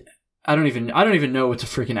I don't even know what to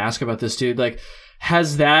freaking ask about this, dude. Like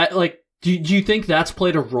has that like do you think that's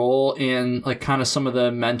played a role in like kind of some of the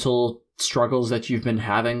mental struggles that you've been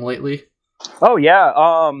having lately? Oh yeah.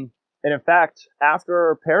 And in fact,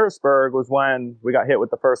 after Parisburg was when we got hit with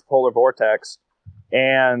the first polar vortex,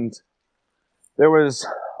 and there was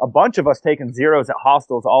a bunch of us taking zeros at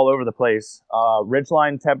hostels all over the place.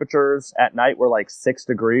 Ridgeline temperatures at night were like 6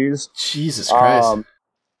 degrees. Jesus Christ.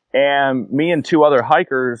 And me and 2 other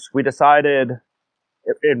hikers, we decided,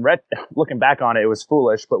 looking back on it, it was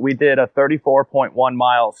foolish, but we did a 34.1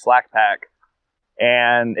 mile slack pack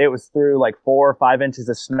and it was through like 4 or 5 inches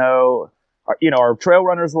of snow. Our trail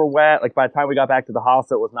runners were wet. Like by the time we got back to the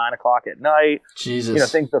house, it was 9 o'clock at night.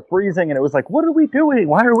 Jesus. Things are freezing, and it was like, what are we doing?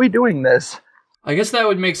 Why are we doing this? I guess that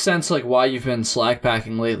would make sense, like why you've been slack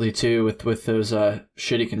packing lately too, with those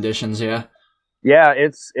shitty conditions. Yeah. Yeah,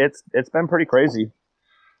 it's been pretty crazy.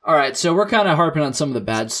 All right, so we're kind of harping on some of the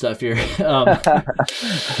bad stuff here.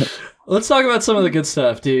 Let's talk about some of the good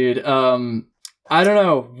stuff, dude. I don't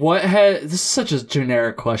know this is such a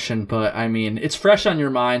generic question, but I mean, it's fresh on your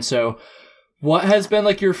mind. So what has been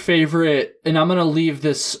like your favorite, and I'm going to leave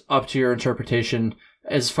this up to your interpretation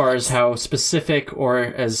as far as how specific or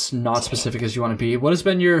as not specific as you want to be. What has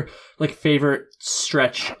been your like favorite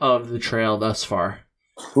stretch of the trail thus far?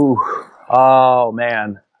 Ooh. Oh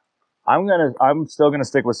man. I'm still gonna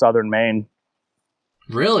stick with Southern Maine.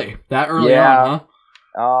 Really? That early on,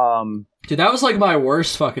 huh? Dude, that was like my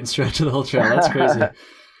worst fucking stretch of the whole trail. That's crazy.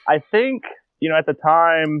 I think, at the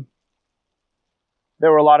time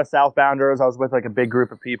there were a lot of southbounders. I was with like a big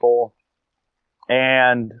group of people.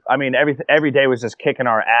 And I mean, every day was just kicking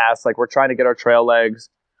our ass. Like we're trying to get our trail legs,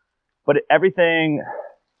 but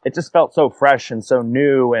it just felt so fresh and so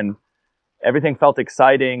new, and everything felt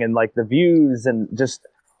exciting, and like the views and just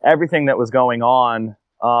everything that was going on.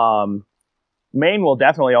 Maine will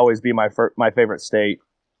definitely always be my favorite state.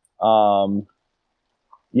 Yeah,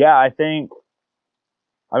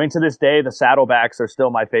 I mean, to this day, the Saddlebacks are still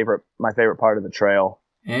my favorite part of the trail.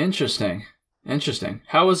 Interesting.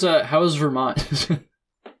 How was Vermont?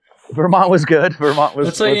 Vermont was good.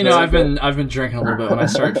 That's how I've been drinking a little bit when I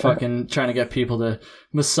start fucking trying to get people to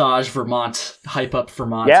massage Vermont, hype up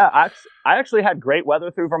Vermont. Yeah, I actually had great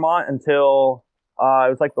weather through Vermont until it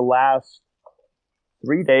was like the last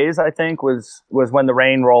 3 days, I think, was when the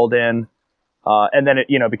rain rolled in, and then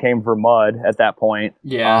it became Vermud at that point.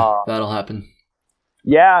 Yeah, that'll happen.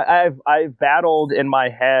 Yeah, I've battled in my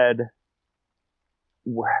head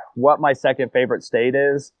what my second favorite state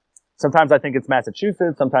is. Sometimes I think it's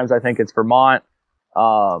Massachusetts. Sometimes I think it's Vermont.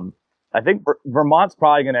 I think Vermont's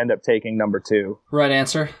probably going to end up taking number 2. Right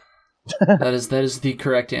answer. That is the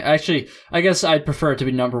correct answer. Actually, I guess I'd prefer it to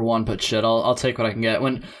be number 1, but shit, I'll take what I can get.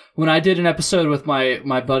 When I did an episode with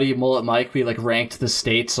my buddy Mullet Mike, we like ranked the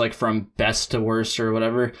states like from best to worst or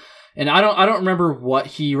whatever. And I don't remember what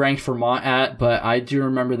he ranked Vermont at, but I do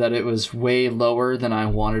remember that it was way lower than I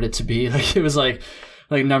wanted it to be. Like it was like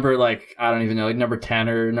number I don't even know, like number 10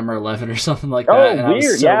 or number 11 or something like that. Oh, and weird. I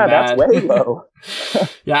was so yeah, mad. That's way low.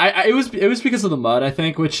 Yeah, it was because of the mud, I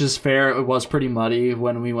think, which is fair. It was pretty muddy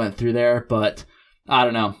when we went through there, but I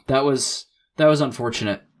don't know. That was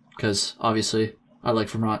unfortunate because obviously I like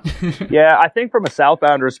Vermont. Yeah, I think from a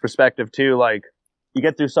southbounder's perspective too, like you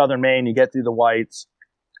get through Southern Maine, you get through the Whites,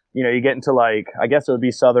 you get into like, I guess it would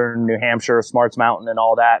be Southern New Hampshire, Smarts Mountain and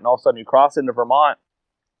all that. And all of a sudden you cross into Vermont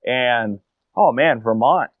and oh man,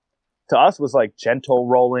 Vermont to us was like gentle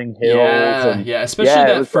rolling hills. Yeah,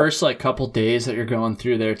 especially that first like couple days that you're going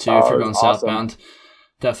through there too. If you're going southbound,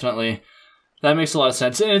 definitely that makes a lot of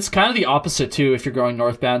sense. And it's kind of the opposite too if you're going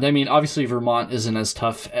northbound. I mean, obviously Vermont isn't as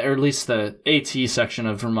tough, or at least the AT section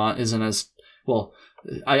of Vermont isn't as well.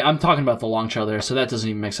 I'm talking about the long trail there, so that doesn't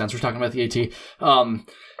even make sense. We're talking about the AT.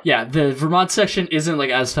 Yeah, the Vermont section isn't like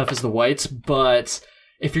as tough as the Whites, but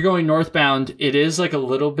if you're going northbound, it is like a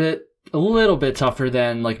little bit tougher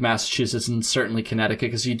than like Massachusetts and certainly Connecticut,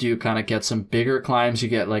 because you do kind of get some bigger climbs. You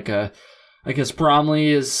get like I guess Bromley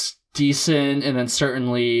is decent, and then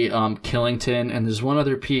certainly Killington, and there's one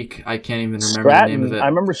other peak I can't even remember the name of it. I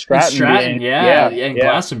remember Stratton. And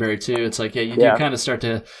Glastonbury too. It's like you do kind of start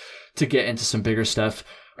to get into some bigger stuff.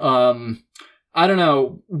 I don't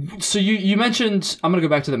know. So you mentioned, I'm gonna go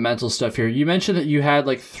back to the mental stuff here. You mentioned that you had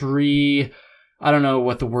like 3. I don't know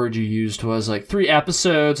what the word you used was, like 3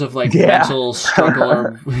 episodes of like mental struggle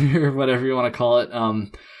or whatever you want to call it.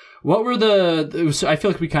 What were I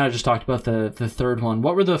feel like we kind of just talked about the third one.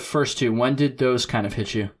 What were the first 2? When did those kind of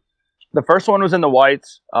hit you? The first one was in the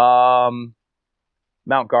Whites. Mount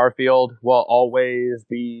Garfield will always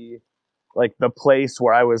be like the place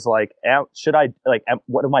where I was like,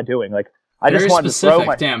 what am I doing? Like, I Very just wanted specific. to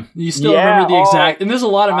throw Damn, you still remember the exact. And there's a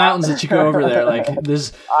lot of mountains that you go over there. Like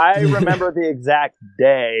there's. I remember the exact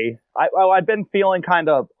day. I'd been feeling kind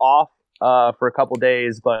of off for a couple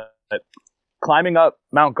days, but climbing up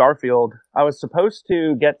Mount Garfield, I was supposed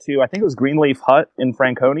to get to, I think it was Greenleaf Hut in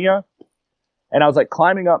Franconia, and I was like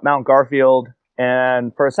climbing up Mount Garfield,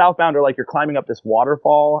 and for a southbounder, like you're climbing up this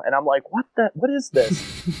waterfall, and I'm like, what is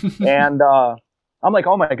this? And I'm like,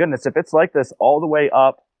 oh my goodness, if it's like this all the way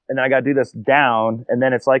up. And then I got to do this down, and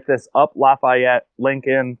then it's like this up Lafayette,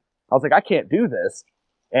 Lincoln. I was like, I can't do this.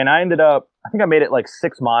 And I ended up, I think I made it like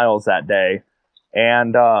 6 miles that day.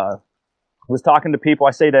 and was talking to people.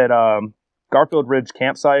 I stayed at Garfield Ridge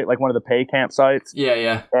campsite, like one of the pay campsites. Yeah,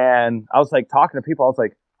 yeah. And I was like talking to people. I was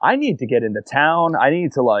like, I need to get into town. I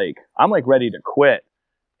need to I'm like ready to quit.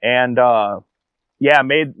 And yeah,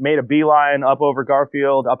 made a beeline up over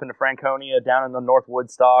Garfield, up into Franconia, down in the North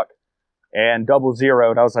Woodstock, and double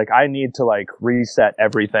zeroed. I was like, I need to reset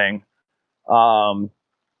everything. And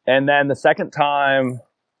then the second time,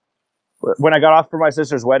 when I got off for my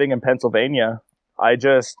sister's wedding in Pennsylvania, I'd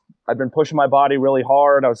been pushing my body really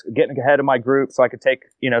hard. I was getting ahead of my group so I could take,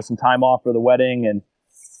 some time off for the wedding. And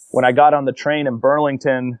when I got on the train in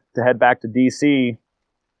Burlington to head back to DC,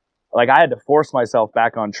 I had to force myself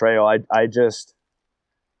back on trail. I just,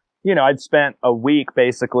 I'd spent a week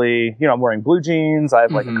basically, I'm wearing blue jeans. I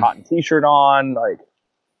have a cotton t-shirt on,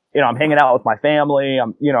 I'm hanging out with my family.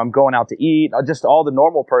 I'm going out to eat, just all the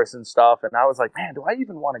normal person stuff. And I was like, man, do I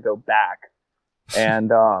even want to go back?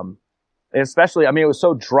 And, especially, it was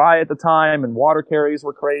so dry at the time and water carries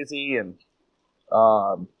were crazy. And,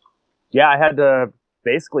 yeah, I had to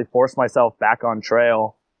basically force myself back on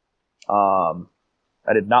trail.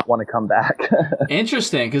 I did not want to come back.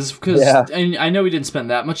 Interesting. Cause yeah. I know we didn't spend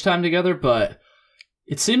that much time together, but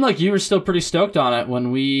it seemed like you were still pretty stoked on it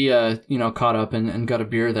when we, caught up and got a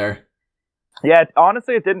beer there. Yeah,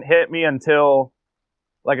 honestly, it didn't hit me until,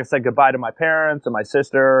 I said goodbye to my parents and my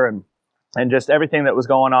sister and just everything that was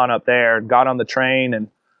going on up there. Got on the train and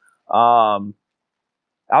I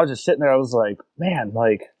was just sitting there. I was like, man,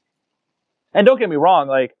 and don't get me wrong,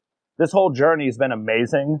 this whole journey has been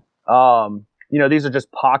amazing. These are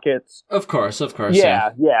just pockets. Of course.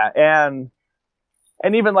 Yeah. And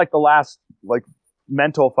even the last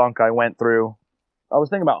mental funk I went through, I was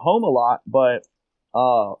thinking about home a lot, but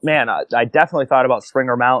man, I definitely thought about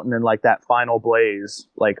Springer Mountain and that final blaze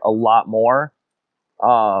a lot more.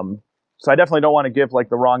 So I definitely don't want to give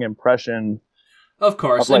the wrong impression. Of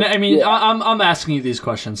course. And I'm asking you these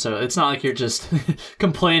questions, so it's not like you're just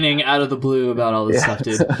complaining out of the blue about all this stuff,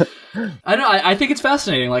 dude. I know. I think it's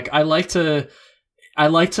fascinating. I like to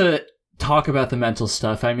talk about the mental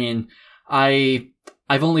stuff. I've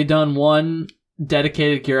only done one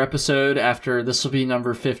dedicated gear episode after this will be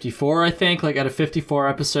number 54, I think, out of 54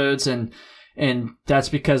 episodes. And that's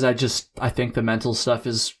because I think the mental stuff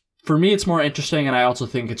is, for me, it's more interesting. And I also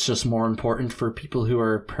think it's just more important for people who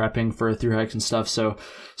are prepping for thru hikes and stuff. So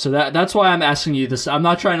that's why I'm asking you this. I'm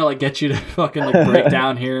not trying to get you to fucking break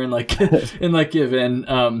down here and and give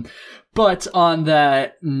in. But on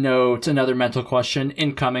that note, another mental question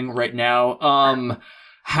incoming right now.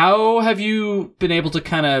 How have you been able to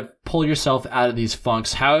kind of pull yourself out of these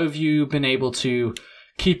funks? How have you been able to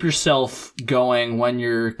keep yourself going when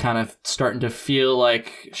you're kind of starting to feel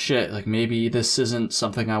like shit, maybe this isn't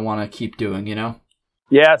something I want to keep doing,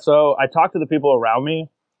 Yeah. So I talk to the people around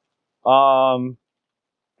me. And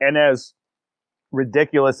as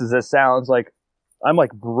ridiculous as this sounds, I'm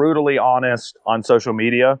brutally honest on social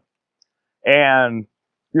media. And,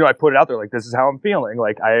 I put it out there, this is how I'm feeling.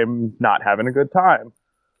 I'm not having a good time.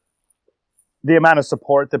 The amount of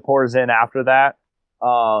support that pours in after that,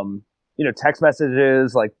 text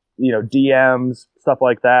messages, DMs, stuff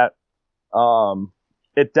like that.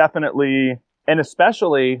 It definitely, and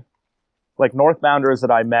especially Northbounders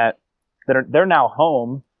that I met they're now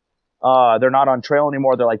home. They're not on trail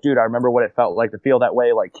anymore. They're like, dude, I remember what it felt like to feel that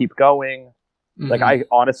way. Keep going. Mm-hmm.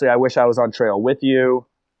 I wish I was on trail with you.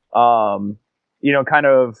 Kind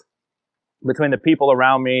of between the people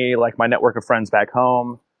around me, my network of friends back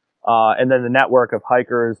home, and then the network of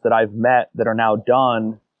hikers that I've met that are now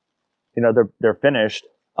done, they're finished,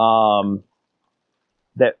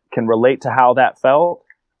 that can relate to how that felt,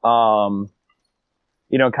 kind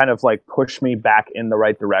of push me back in the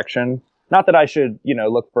right direction. Not that I should,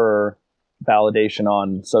 look for validation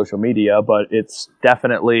on social media, but it's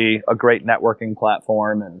definitely a great networking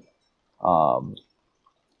platform. And,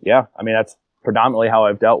 yeah, that's predominantly how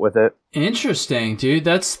I've dealt with it. Interesting, dude.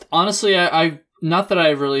 That's honestly, I not that I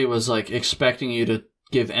really was expecting you to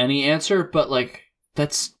give any answer, but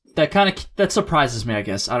that surprises me, I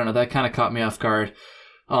guess. I don't know. That kind of caught me off guard.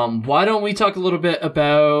 Why don't we talk a little bit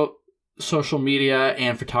about social media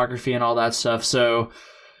and photography and all that stuff? So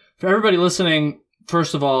for everybody listening,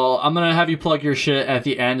 first of all, I'm going to have you plug your shit at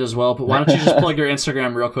the end as well, but why don't you just plug your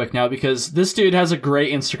Instagram real quick now, because this dude has a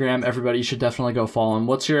great Instagram. Everybody, you should definitely go follow him.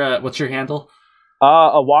 What's your handle?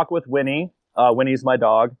 A walk with Winnie. Winnie's my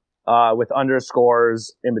dog. With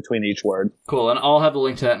underscores in between each word. Cool, and I'll have a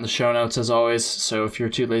link to that in the show notes as always, so if you're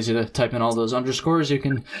too lazy to type in all those underscores, you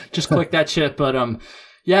can just click that shit. But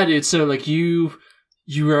yeah, dude, so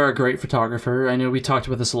you are a great photographer. I know we talked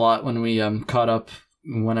about this a lot when we caught up,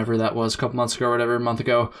 whenever that was, a couple months ago or whatever, a month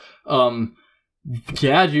ago.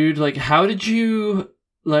 Yeah, dude. Like, how did you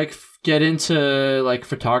like get into like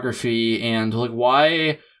photography, and like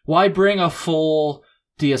why bring a full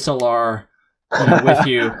DSLR with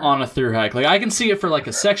you on a through hike? Like, I can see it for like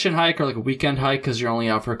a section hike or like a weekend hike because you're only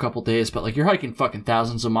out for a couple days, but like you're hiking fucking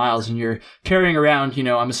thousands of miles and you're carrying around,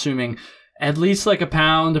 I'm assuming at least like a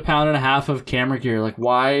pound and a half of camera gear. Like,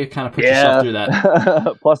 why kind of put yourself through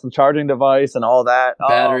that? Plus the charging device and all that.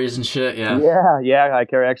 Batteries and shit, yeah. Yeah, I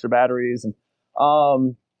carry extra batteries. And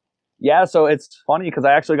so it's funny because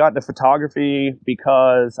I actually got into photography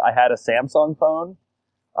because I had a Samsung phone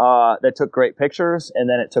that took great pictures, and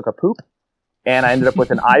then it took a poop. And I ended up with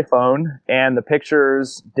an iPhone, and the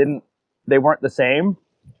pictures weren't the same.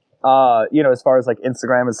 As far as like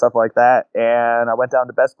Instagram and stuff like that. And I went down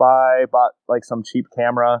to Best Buy, bought like some cheap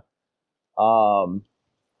camera.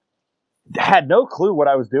 Had no clue what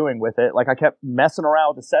I was doing with it. Like, I kept messing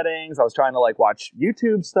around with the settings. I was trying to like watch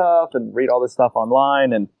YouTube stuff and read all this stuff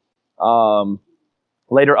online, and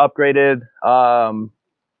later upgraded. I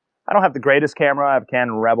don't have the greatest camera. I have a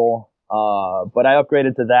Canon Rebel, but I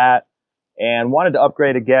upgraded to that and wanted to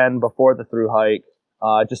upgrade again before the through hike.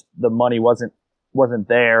 Just the money wasn't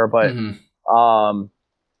there, but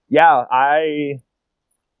I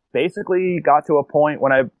basically got to a point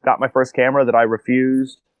when I got my first camera that I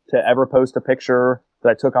refused to ever post a picture that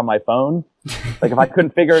I took on my phone. Like, if I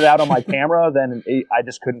couldn't figure it out on my camera, then I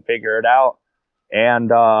just couldn't figure it out. And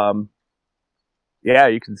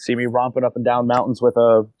you can see me romping up and down mountains with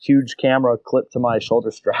a huge camera clipped to my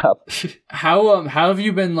shoulder strap. How have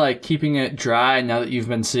you been like keeping it dry now that you've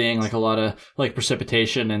been seeing like a lot of like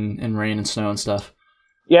precipitation and rain and snow and stuff?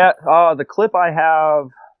 Yeah, the clip I have,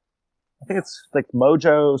 I think it's like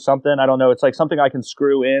Mojo something. I don't know. It's like something I can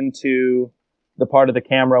screw into the part of the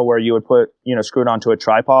camera where you would put, screw it onto a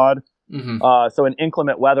tripod. Mm-hmm. So in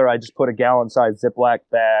inclement weather, I just put a gallon-sized Ziploc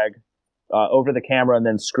bag over the camera and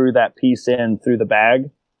then screw that piece in through the bag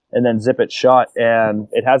and then zip it shut, and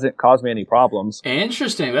it hasn't caused me any problems.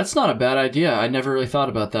 Interesting. That's not a bad idea. I never really thought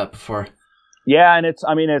about that before. Yeah, and it's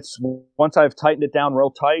once I've tightened it down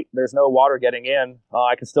real tight, there's no water getting in.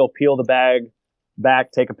 I can still peel the bag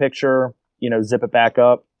back, take a picture, zip it back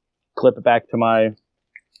up, clip it back to my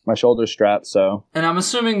shoulder strap. So. And I'm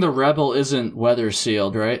assuming the Rebel isn't weather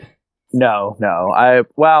sealed, right? No.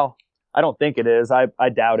 I don't think it is. I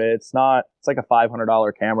doubt it. It's not. It's like a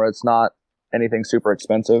 $500 camera. It's not anything super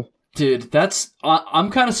expensive. Dude,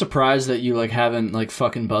 I'm kind of surprised that you like haven't like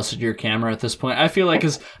fucking busted your camera at this point. I feel like,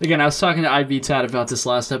 because again, I was talking to IVTAT about this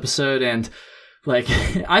last episode, and like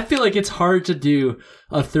I feel like it's hard to do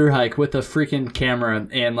a through hike with a freaking camera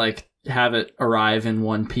and like have it arrive in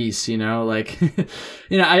one piece, like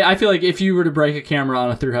I feel like if you were to break a camera on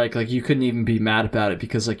a through hike, like you couldn't even be mad about it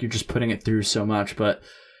because like you're just putting it through so much. But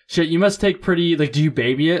shit, you must take pretty, like, do you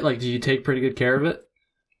baby it? Like, do you take pretty good care of it?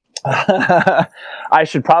 I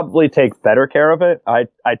should probably take better care of it. I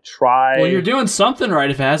try. Well, you're doing something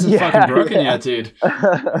right if it hasn't fucking broken yet, dude.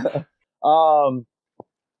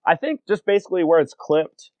 I think just basically where it's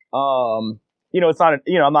clipped, it's not,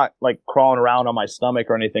 I'm not like crawling around on my stomach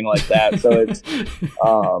or anything like that. So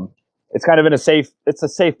it's kind of in a safe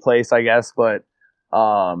place, I guess. But,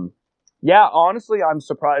 honestly, I'm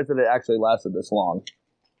surprised that it actually lasted this long.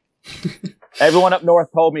 Everyone up north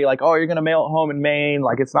told me like, oh, you're going to mail it home in Maine.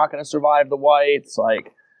 Like, it's not going to survive the whites.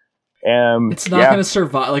 Like, it's not going to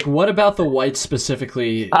survive. Like, what about the whites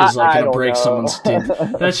specifically is like going to break someone's teeth?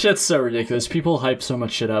 That shit's so ridiculous. People hype so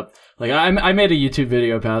much shit up. Like, I made a YouTube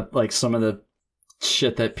video about like some of the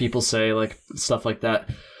shit that people say, like stuff like that.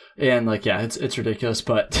 And like, yeah, it's ridiculous,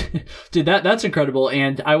 but dude, that's incredible.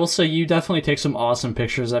 And I will say you definitely take some awesome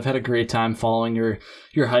pictures. I've had a great time following your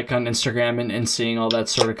hike on Instagram and seeing all that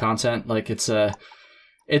sort of content. Like it's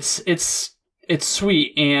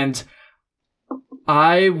sweet. And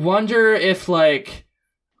I wonder if like,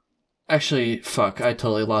 actually, fuck, I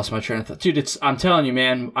totally lost my train of thought. Dude, I'm telling you,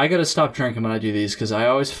 man, I gotta stop drinking when I do these because I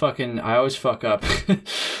always fuck up.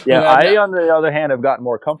 Yeah, I, on the other hand, have gotten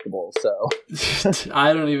more comfortable, so.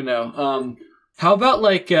 I don't even know. How about,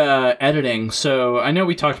 like, editing? So, I know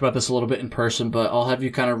we talked about this a little bit in person, but I'll have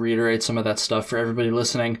you kind of reiterate some of that stuff for everybody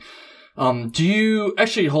listening. Do you...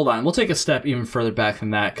 Actually, hold on. We'll take a step even further back than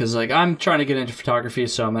that, because, like, I'm trying to get into photography,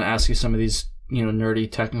 so I'm going to ask you some of these,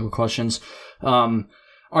 nerdy technical questions.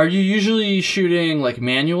 Are you usually shooting like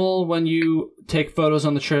manual when you take photos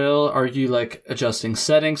on the trail? Are you like adjusting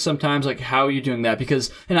settings sometimes? Like, how are you doing that?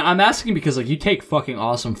 Because, and I'm asking because like you take fucking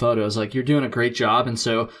awesome photos. Like, you're doing a great job. And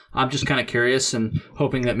so I'm just kind of curious and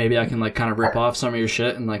hoping that maybe I can like kind of rip off some of your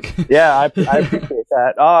shit and like. Yeah, I appreciate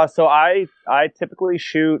that. So I typically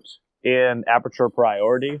shoot in aperture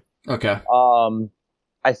priority. Okay.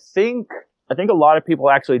 I think I think a lot of people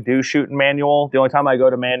actually do shoot in manual. The only time I go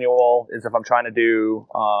to manual is if I'm trying to do,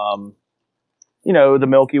 the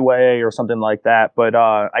Milky Way or something like that. But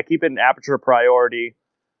I keep it in aperture priority.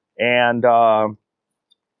 And I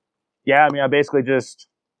basically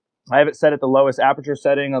I have it set at the lowest aperture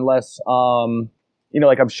setting unless,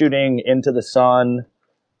 like I'm shooting into the sun.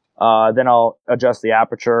 Then I'll adjust the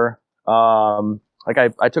aperture.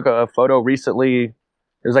 I took a photo recently.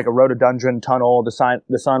 It was like a rhododendron tunnel. The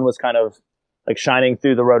sun was kind of like shining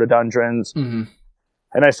through the rhododendrons. Mm-hmm.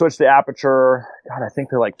 And I switched the aperture. God, I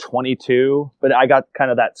think they're like 22, but I got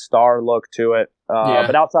kind of that star look to it.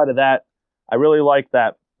 But outside of that, I really like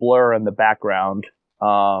that blur in the background.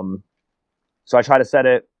 So I try to set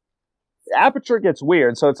it. The aperture gets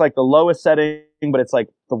weird. So it's like the lowest setting, but it's like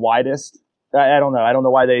the widest. I don't know. I don't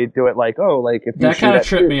know why they do it like, if you that kind of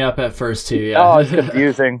tripped me up at first too. Yeah. Oh, it's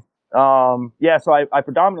confusing. So I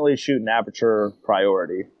predominantly shoot in aperture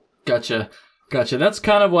priority. Gotcha. That's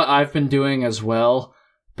kind of what I've been doing as well,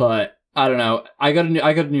 but I don't know. I got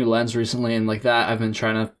a new lens recently, and like that, I've been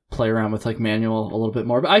trying to play around with like manual a little bit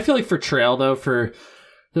more. But I feel like for trail though, for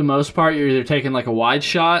the most part, you're either taking like a wide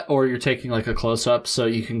shot or you're taking like a close up, so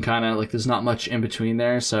you can kind of like there's not much in between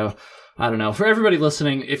there. So I don't know. For everybody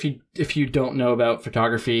listening, if you don't know about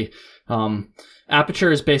photography,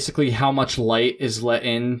 aperture is basically how much light is let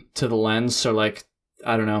in to the lens. So like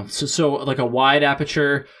I don't know. So like a wide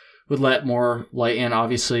aperture would let more light in,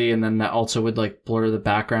 obviously, and then that also would like blur the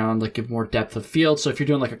background, like give more depth of field. So if you're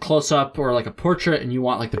doing like a close-up or like a portrait and you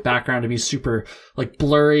want like the background to be super like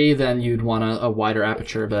blurry, then you'd want a wider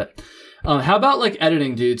aperture. But how about like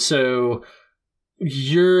editing, dude? So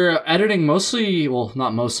you're editing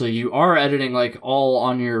not mostly, you are editing like all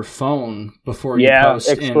on your phone before you post.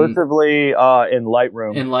 Yeah, exclusively in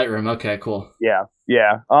Lightroom. In Lightroom, okay, cool. Yeah.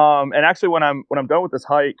 And actually when I'm done with this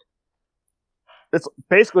hike, it's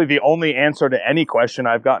basically the only answer to any question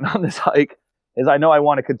I've gotten on this hike is I know I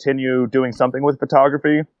want to continue doing something with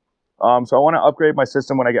photography. So I want to upgrade my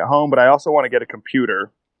system when I get home, but I also want to get a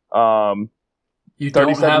computer. You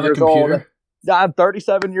don't have a computer? I'm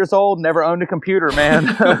 37 years old, never owned a computer, man.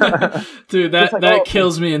 Dude, that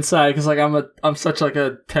kills me inside because like I'm such like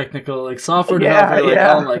a technical like software developer. Like,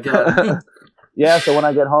 oh my god. Yeah, so when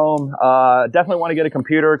I get home, definitely want to get a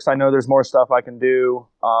computer because I know there's more stuff I can do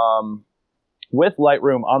with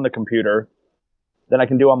Lightroom on the computer than I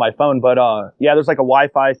can do on my phone. But there's like a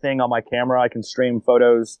Wi-Fi thing on my camera. I can stream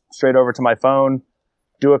photos straight over to my phone,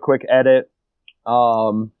 do a quick edit.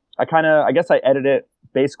 I guess I edit it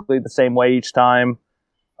basically the same way each time,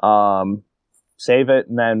 save it,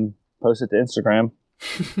 and then post it to Instagram.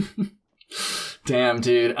 Damn,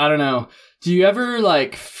 dude. I don't know. Do you ever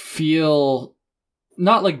like feel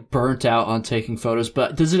not like burnt out on taking photos,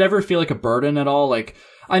 but does it ever feel like a burden at all? Like,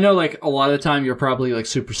 I know like a lot of the time you're probably like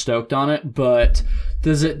super stoked on it, but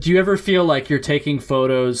do you ever feel like you're taking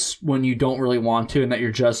photos when you don't really want to and that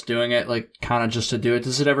you're just doing it like kind of just to do it?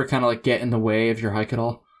 Does it ever kind of like get in the way of your hike at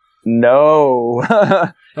all? No.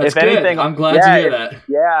 That's if good. anything, I'm glad to hear that.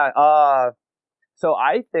 Yeah. So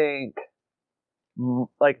I think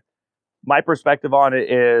like my perspective on it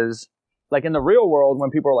is like in the real world when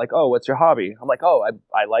people are like, oh, what's your hobby? I'm like, oh,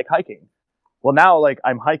 I like hiking. Well, now like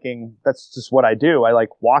I'm hiking. That's just what I do. I like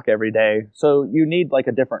walk every day. So you need like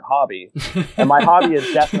a different hobby. And my hobby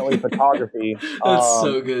is definitely photography. That's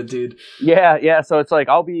so good, dude. Yeah. So it's like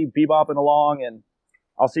I'll be bebopping along and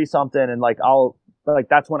I'll see something and like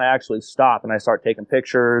that's when I actually stop and I start taking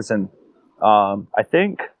pictures. And I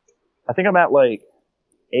think I'm at like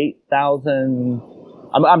 8,000.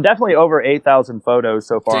 I'm definitely over 8,000 photos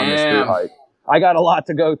so far on this through hike. I got a lot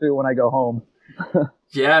to go through when I go home.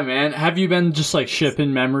 Yeah, man. Have you been just like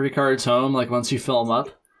shipping memory cards home like once you fill them up?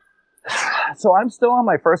 So I'm still on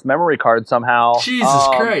my first memory card somehow. Jesus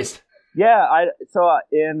Christ. Yeah, it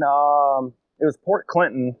was Port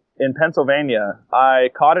Clinton in Pennsylvania. I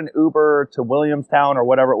caught an Uber to Williamstown or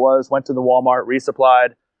whatever it was, went to the Walmart, resupplied.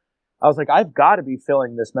 I was like, I've got to be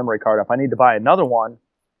filling this memory card up. I need to buy another one.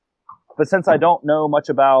 But since I don't know much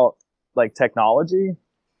about like technology,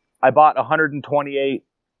 I bought 128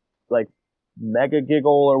 like mega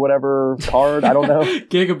giggle or whatever card. I don't know.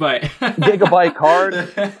 Gigabyte card.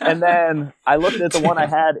 And then I looked at the one I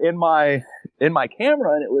had in my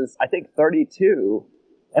camera and it was, I think 32.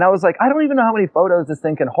 And I was like, I don't even know how many photos this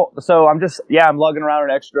thing can hold. So I'm lugging around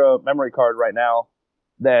an extra memory card right now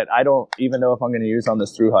that I don't even know if I'm going to use on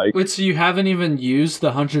this through hike. Wait, so you haven't even used the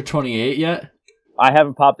 128 yet? I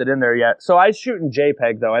haven't popped it in there yet. So I shoot in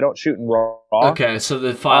JPEG though. I don't shoot in RAW. Okay, so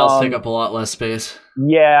the files take up a lot less space.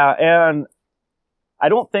 Yeah, and I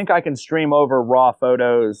don't think I can stream over RAW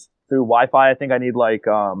photos through Wi-Fi. I think I need like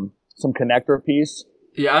some connector piece.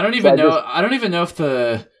 Yeah, I don't even know. I don't even know if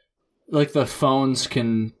the phones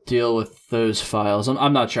can deal with those files.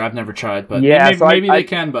 I'm not sure. I've never tried, but maybe they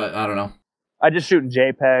can. But I don't know. I just shoot in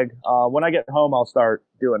JPEG. When I get home, I'll start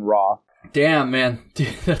doing RAW. Damn, man,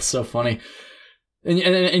 dude, that's so funny.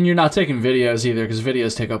 And you're not taking videos either, because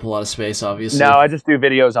videos take up a lot of space, obviously. No, I just do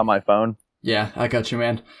videos on my phone. Yeah, I got you,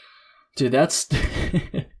 man. Dude, that's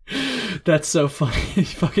that's so funny.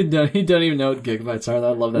 You don't even know what gigabytes are.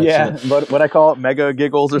 I love that shit. Yeah, what I call it, mega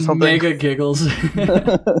giggles or something. Mega giggles.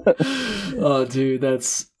 Oh, dude,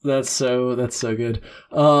 that's so good.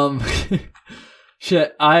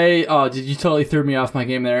 Shit, dude, you totally threw me off my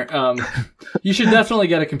game there. You should definitely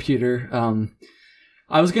get a computer.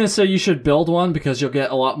 I was going to say you should build one because you'll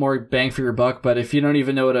get a lot more bang for your buck, but if you don't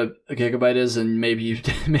even know what a gigabyte is, then maybe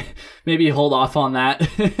you hold off on that.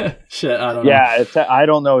 Shit, I don't know. Yeah, I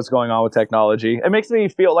don't know what's going on with technology. It makes me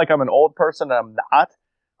feel like I'm an old person, and I'm not.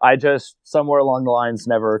 I just, somewhere along the lines,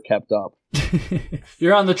 never kept up.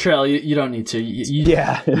 You're on the trail. You don't need to. You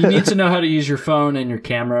need to know how to use your phone and your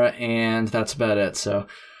camera, and that's about it. So,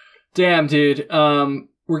 damn, dude.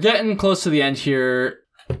 We're getting close to the end here.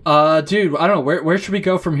 Dude, I don't know. Where should we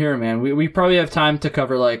go from here, man? We probably have time to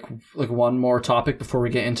cover like one more topic before we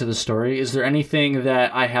get into the story. Is there anything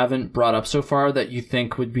that I haven't brought up so far that you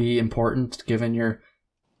think would be important, given you're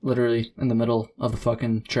literally in the middle of the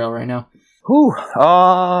fucking trail right now? Whew.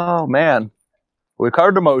 Oh, man. We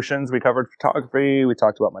covered emotions. We covered photography. We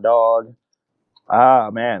talked about my dog.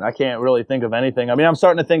 Man, I can't really think of anything. I mean, I'm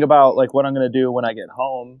starting to think about like what I'm going to do when I get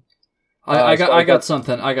home. I got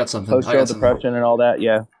something. Post-show depression and all that.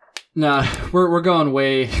 Yeah. Nah, we're going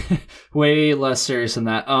way less serious than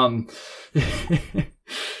that.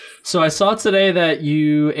 So I saw today that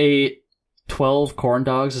you ate 12 corn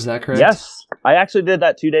dogs. Is that correct? Yes, I actually did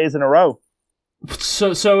that 2 days in a row.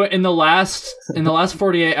 So in the last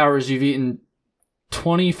 48 hours, you've eaten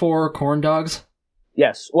 24 corn dogs.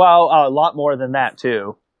 Yes. Well, a lot more than that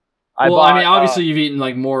too. I mean, obviously you've eaten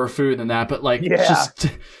like more food than that, but like just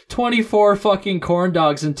 24 fucking corn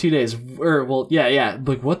dogs in 2 days. Yeah.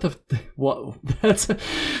 Like what? That's.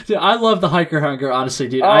 Dude, I love the hiker hunger, honestly,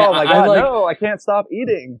 dude. Oh my god, no! I can't stop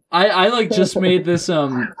eating. I like just made this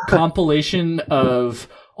compilation of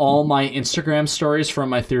all my Instagram stories from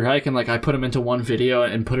my thru hike, and like I put them into one video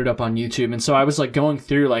and put it up on YouTube. And so I was like going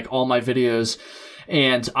through like all my videos.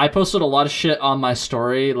 And I posted a lot of shit on my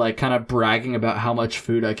story, like kind of bragging about how much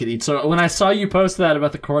food I could eat. So when I saw you post that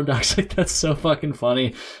about the corn dogs, like that's so fucking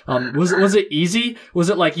funny. Was it easy? Was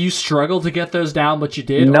it like you struggled to get those down, but you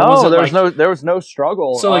did? No, there was no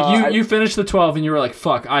struggle. So like you finished the 12 and you were like,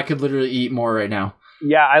 fuck, I could literally eat more right now.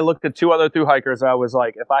 Yeah, I looked at 2 other thru hikers and I was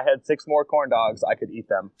like, if I had 6 more corn dogs, I could eat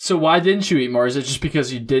them. So why didn't you eat more? Is it just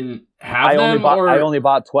because you didn't have them? I only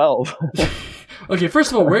bought 12. Okay,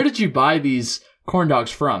 first of all, where did you buy these corn dogs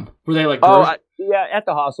from? Were they like yeah, at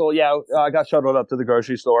the hostel. Yeah, I got shuttled up to the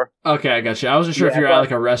grocery store. Okay, I got you. I wasn't sure if you were at like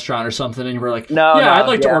a restaurant or something and you were like, I'd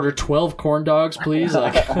like to order 12 corn dogs, please.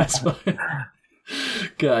 Like, that's fine.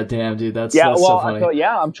 God damn, dude, that's so funny.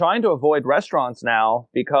 I'm trying to avoid restaurants now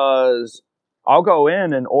because I'll go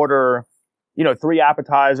in and order, 3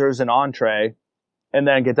 appetizers and entree and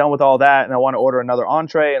then get done with all that and I want to order another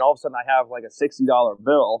entree and all of a sudden I have like a $60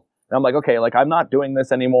 bill. And I'm like, okay, like I'm not doing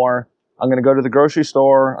this anymore. I'm going to go to the grocery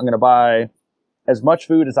store. I'm going to buy as much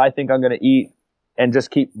food as I think I'm going to eat and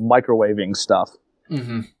just keep microwaving stuff.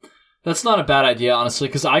 Mm-hmm. That's not a bad idea, honestly,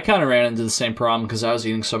 because I kind of ran into the same problem because I was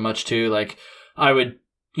eating so much too. Like I would,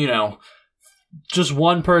 just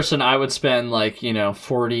one person, I would spend like,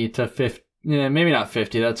 40 to 50, maybe not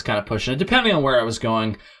 50. That's kind of pushing it, depending on where I was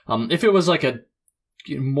going. If it was like a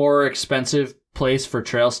more expensive place for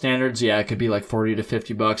trail standards, yeah, it could be like 40 to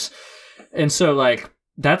 $50. And so like,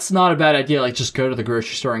 that's not a bad idea. Like, just go to the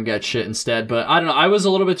grocery store and get shit instead. But I don't know. I was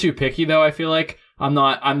a little bit too picky, though. I feel like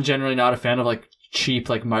I'm generally not a fan of like cheap,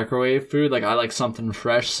 like microwave food. Like, I like something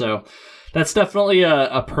fresh. So that's definitely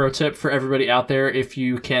a pro tip for everybody out there. If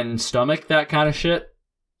you can stomach that kind of shit,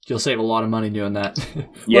 you'll save a lot of money doing that.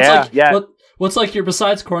 What's like your,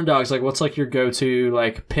 besides corn dogs, like what's like your go-to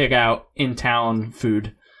like pig out in town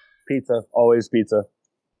food? Pizza. Always pizza.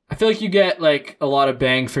 I feel like you get like a lot of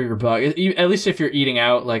bang for your buck, at least if you're eating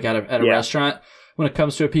out like at a restaurant when it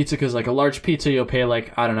comes to a pizza, because like a large pizza you'll pay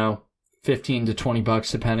like, I don't know, $15 to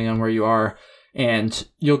 $20 depending on where you are, and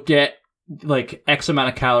you'll get like X amount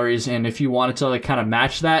of calories. And if you wanted to like kind of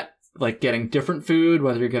match that, like getting different food,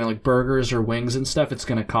 whether you're getting like burgers or wings and stuff, it's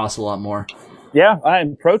going to cost a lot more. Yeah,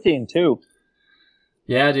 and protein too.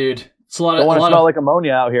 Yeah, dude. It's a lot. Don't want to smell like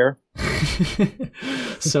ammonia out here.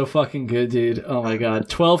 So fucking good, dude. Oh my god.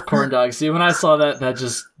 12 corn dogs. See, when I saw that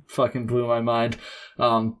just fucking blew my mind.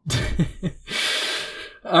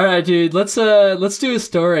 All right, dude. Let's do a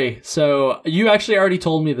story. So you actually already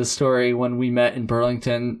told me this story when we met in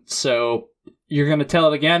Burlington. So you're gonna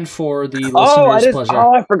tell it again for the listeners' pleasure.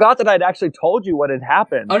 Oh, I forgot that I'd actually told you what had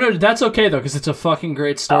happened. Oh no, that's okay though, because it's a fucking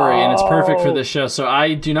great story and it's perfect for this show. So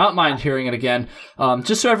I do not mind hearing it again.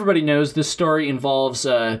 Just so everybody knows, this story involves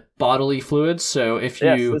bodily fluids. So if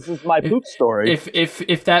you, this is my poop story.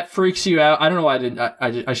 If that freaks you out, I don't know why I didn't.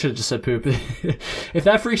 I should have just said poop. If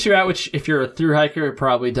that freaks you out, which if you're a thru hiker, it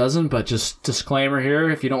probably doesn't. But just disclaimer here: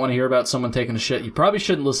 if you don't want to hear about someone taking a shit, you probably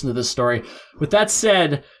shouldn't listen to this story. With that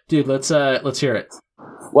said, dude, let's hear it.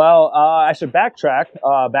 Well, I should backtrack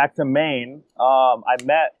back to Maine.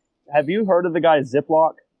 Have you heard of the guy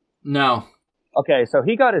Ziploc? No. Okay, so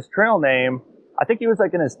he got his trail name. I think he was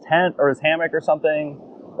like in his tent or his hammock or something,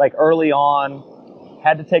 like early on.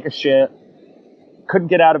 Had to take a shit. Couldn't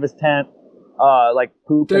get out of his tent. Like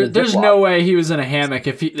poop. There's no way he was in a hammock.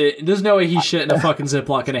 There's no way he shit in a fucking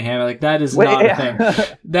Ziploc in a hammock. Like that is not a thing.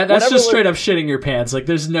 That's just straight up shitting your pants. Like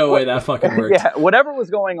there's no way that fucking worked. Yeah, whatever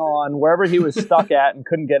was going on, wherever he was stuck at and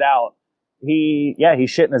couldn't get out, he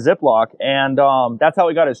shit in a Ziploc, and that's how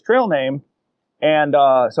he got his trail name. And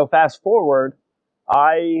so fast forward,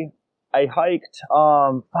 I hiked.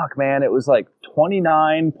 It was like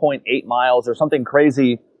 29.8 miles or something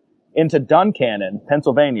crazy into Duncannon,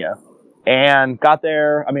 Pennsylvania. And got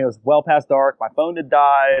there. I mean, it was well past dark. My phone had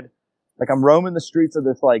died. Like I'm roaming the streets of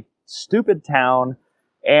this like stupid town,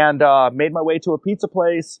 and made my way to a pizza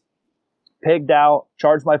place, pigged out,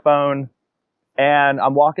 charged my phone, and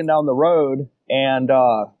I'm walking down the road, and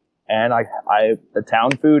the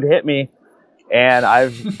town food hit me, and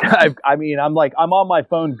I'm on my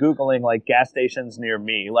phone Googling like gas stations near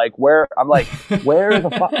me, like where can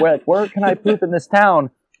I poop in this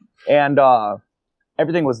town, and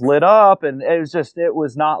everything was lit up, and it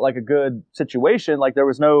was not like a good situation. Like there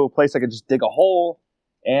was no place I could just dig a hole.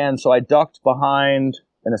 And so I ducked behind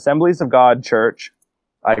an Assemblies of God church.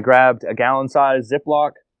 I grabbed a gallon-sized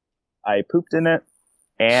Ziploc. I pooped in it,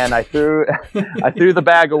 and I threw the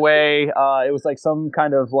bag away. It was like some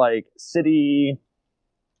kind of like city,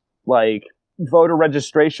 like voter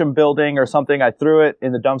registration building or something. I threw it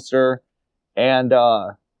in the dumpster, and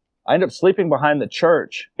I ended up sleeping behind the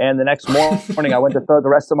church, and the next morning I went to throw the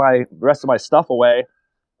rest of my stuff away.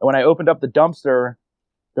 And when I opened up the dumpster,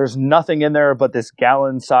 there's nothing in there but this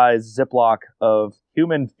gallon-sized Ziploc of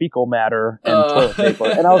human fecal matter and toilet paper.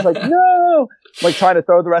 And I was like, no! Like trying to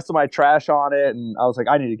throw the rest of my trash on it, and I was like,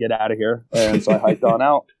 I need to get out of here. And so I hiked on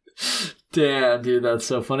out. Damn, dude, that's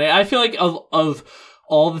so funny. I feel like of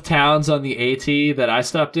all the towns on the AT that I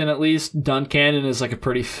stopped in, at least, Duncannon is like a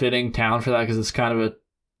pretty fitting town for that because it's kind of a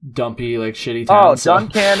dumpy, like shitty town. Oh, so.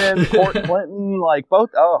 Duncannon, Port Clinton, like both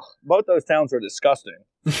those towns are disgusting.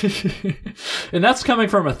 And that's coming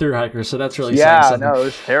from a thru hiker, so that's really saying something. No, it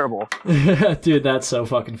was terrible. Dude, that's so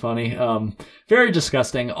fucking funny. Very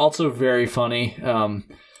disgusting, also very funny.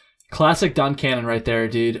 Classic Duncannon right there,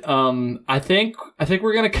 dude. I think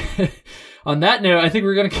we're gonna on that note, I think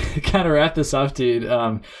we're gonna kind of wrap this up, dude.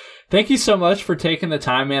 Thank you so much for taking the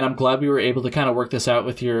time, man. I'm glad we were able to kind of work this out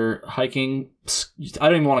with your hiking. I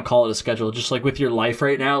don't even want to call it a schedule, just like with your life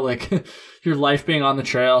right now, like your life being on the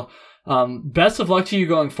trail. Best of luck to you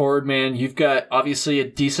going forward, man. You've got obviously a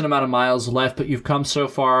decent amount of miles left, but you've come so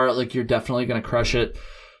far. Like you're definitely going to crush it.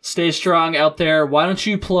 Stay strong out there. Why don't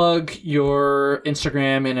you plug your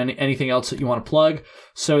Instagram and anything else that you want to plug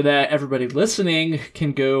so that everybody listening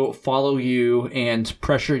can go follow you and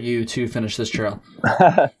pressure you to finish this trail?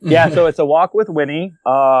 Yeah, so it's a walk with Winnie,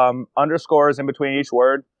 underscores in between each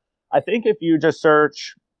word. I think if you just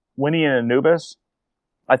search Winnie and Anubis,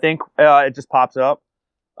 I think it just pops up.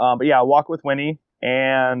 But yeah, walk with Winnie.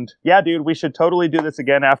 And yeah, dude, we should totally do this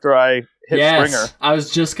again after I hit Springer. I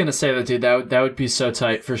was just gonna say that, dude. That would be so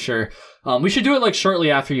tight for sure. We should do it like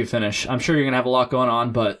shortly after you finish. I'm sure you're gonna have a lot going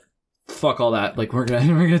on, but fuck all that. Like we're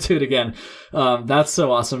gonna do it again. That's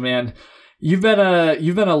so awesome, man. You've been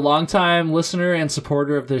a longtime listener and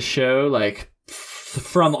supporter of this show, like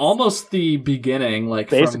from almost the beginning.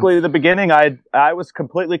 Like basically the beginning. I was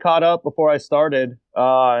completely caught up before I started,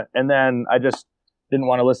 and then I just didn't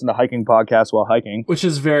want to listen to hiking podcasts while hiking. Which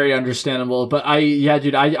is very understandable. But I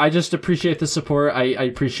just appreciate the support. I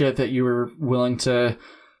appreciate that you were willing to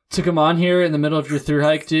come on here in the middle of your thru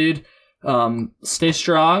hike, dude. Stay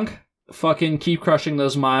strong. Fucking keep crushing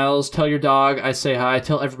those miles. Tell your dog I say hi.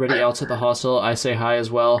 Tell everybody else at the hostel I say hi as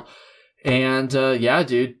well. And yeah,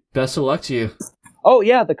 dude, best of luck to you. Oh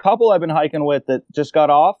yeah, the couple I've been hiking with that just got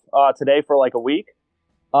off today for like a week.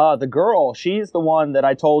 The girl, she's the one that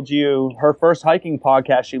I told you her first hiking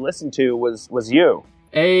podcast she listened to was you.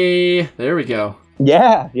 Hey, there we go.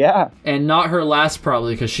 Yeah. And not her last,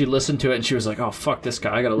 probably, because she listened to it and she was like, "Oh fuck this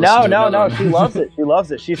guy, I gotta listen to it." No. She loves it. She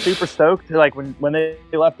loves it. She's super stoked. Like when they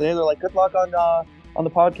left, they're like, "Good luck on the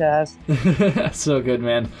podcast." So good,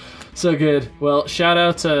 man. So good. Well, shout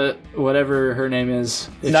out to whatever her name is.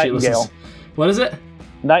 If Nightingale. She listens. What is it?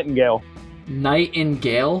 Nightingale.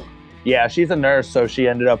 Nightingale? Yeah, she's a nurse, so she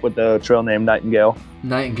ended up with the trail name Nightingale.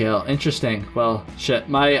 Nightingale. Interesting. Well, shit.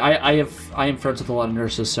 I am friends with a lot of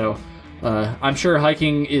nurses, so I'm sure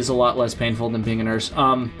hiking is a lot less painful than being a nurse.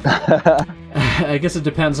 I guess it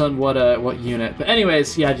depends on what unit. But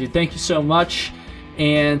anyways, yeah, dude, thank you so much.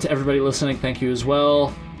 And to everybody listening, thank you as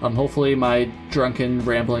well. Hopefully my drunken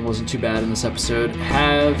rambling wasn't too bad in this episode.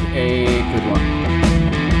 Have a good one.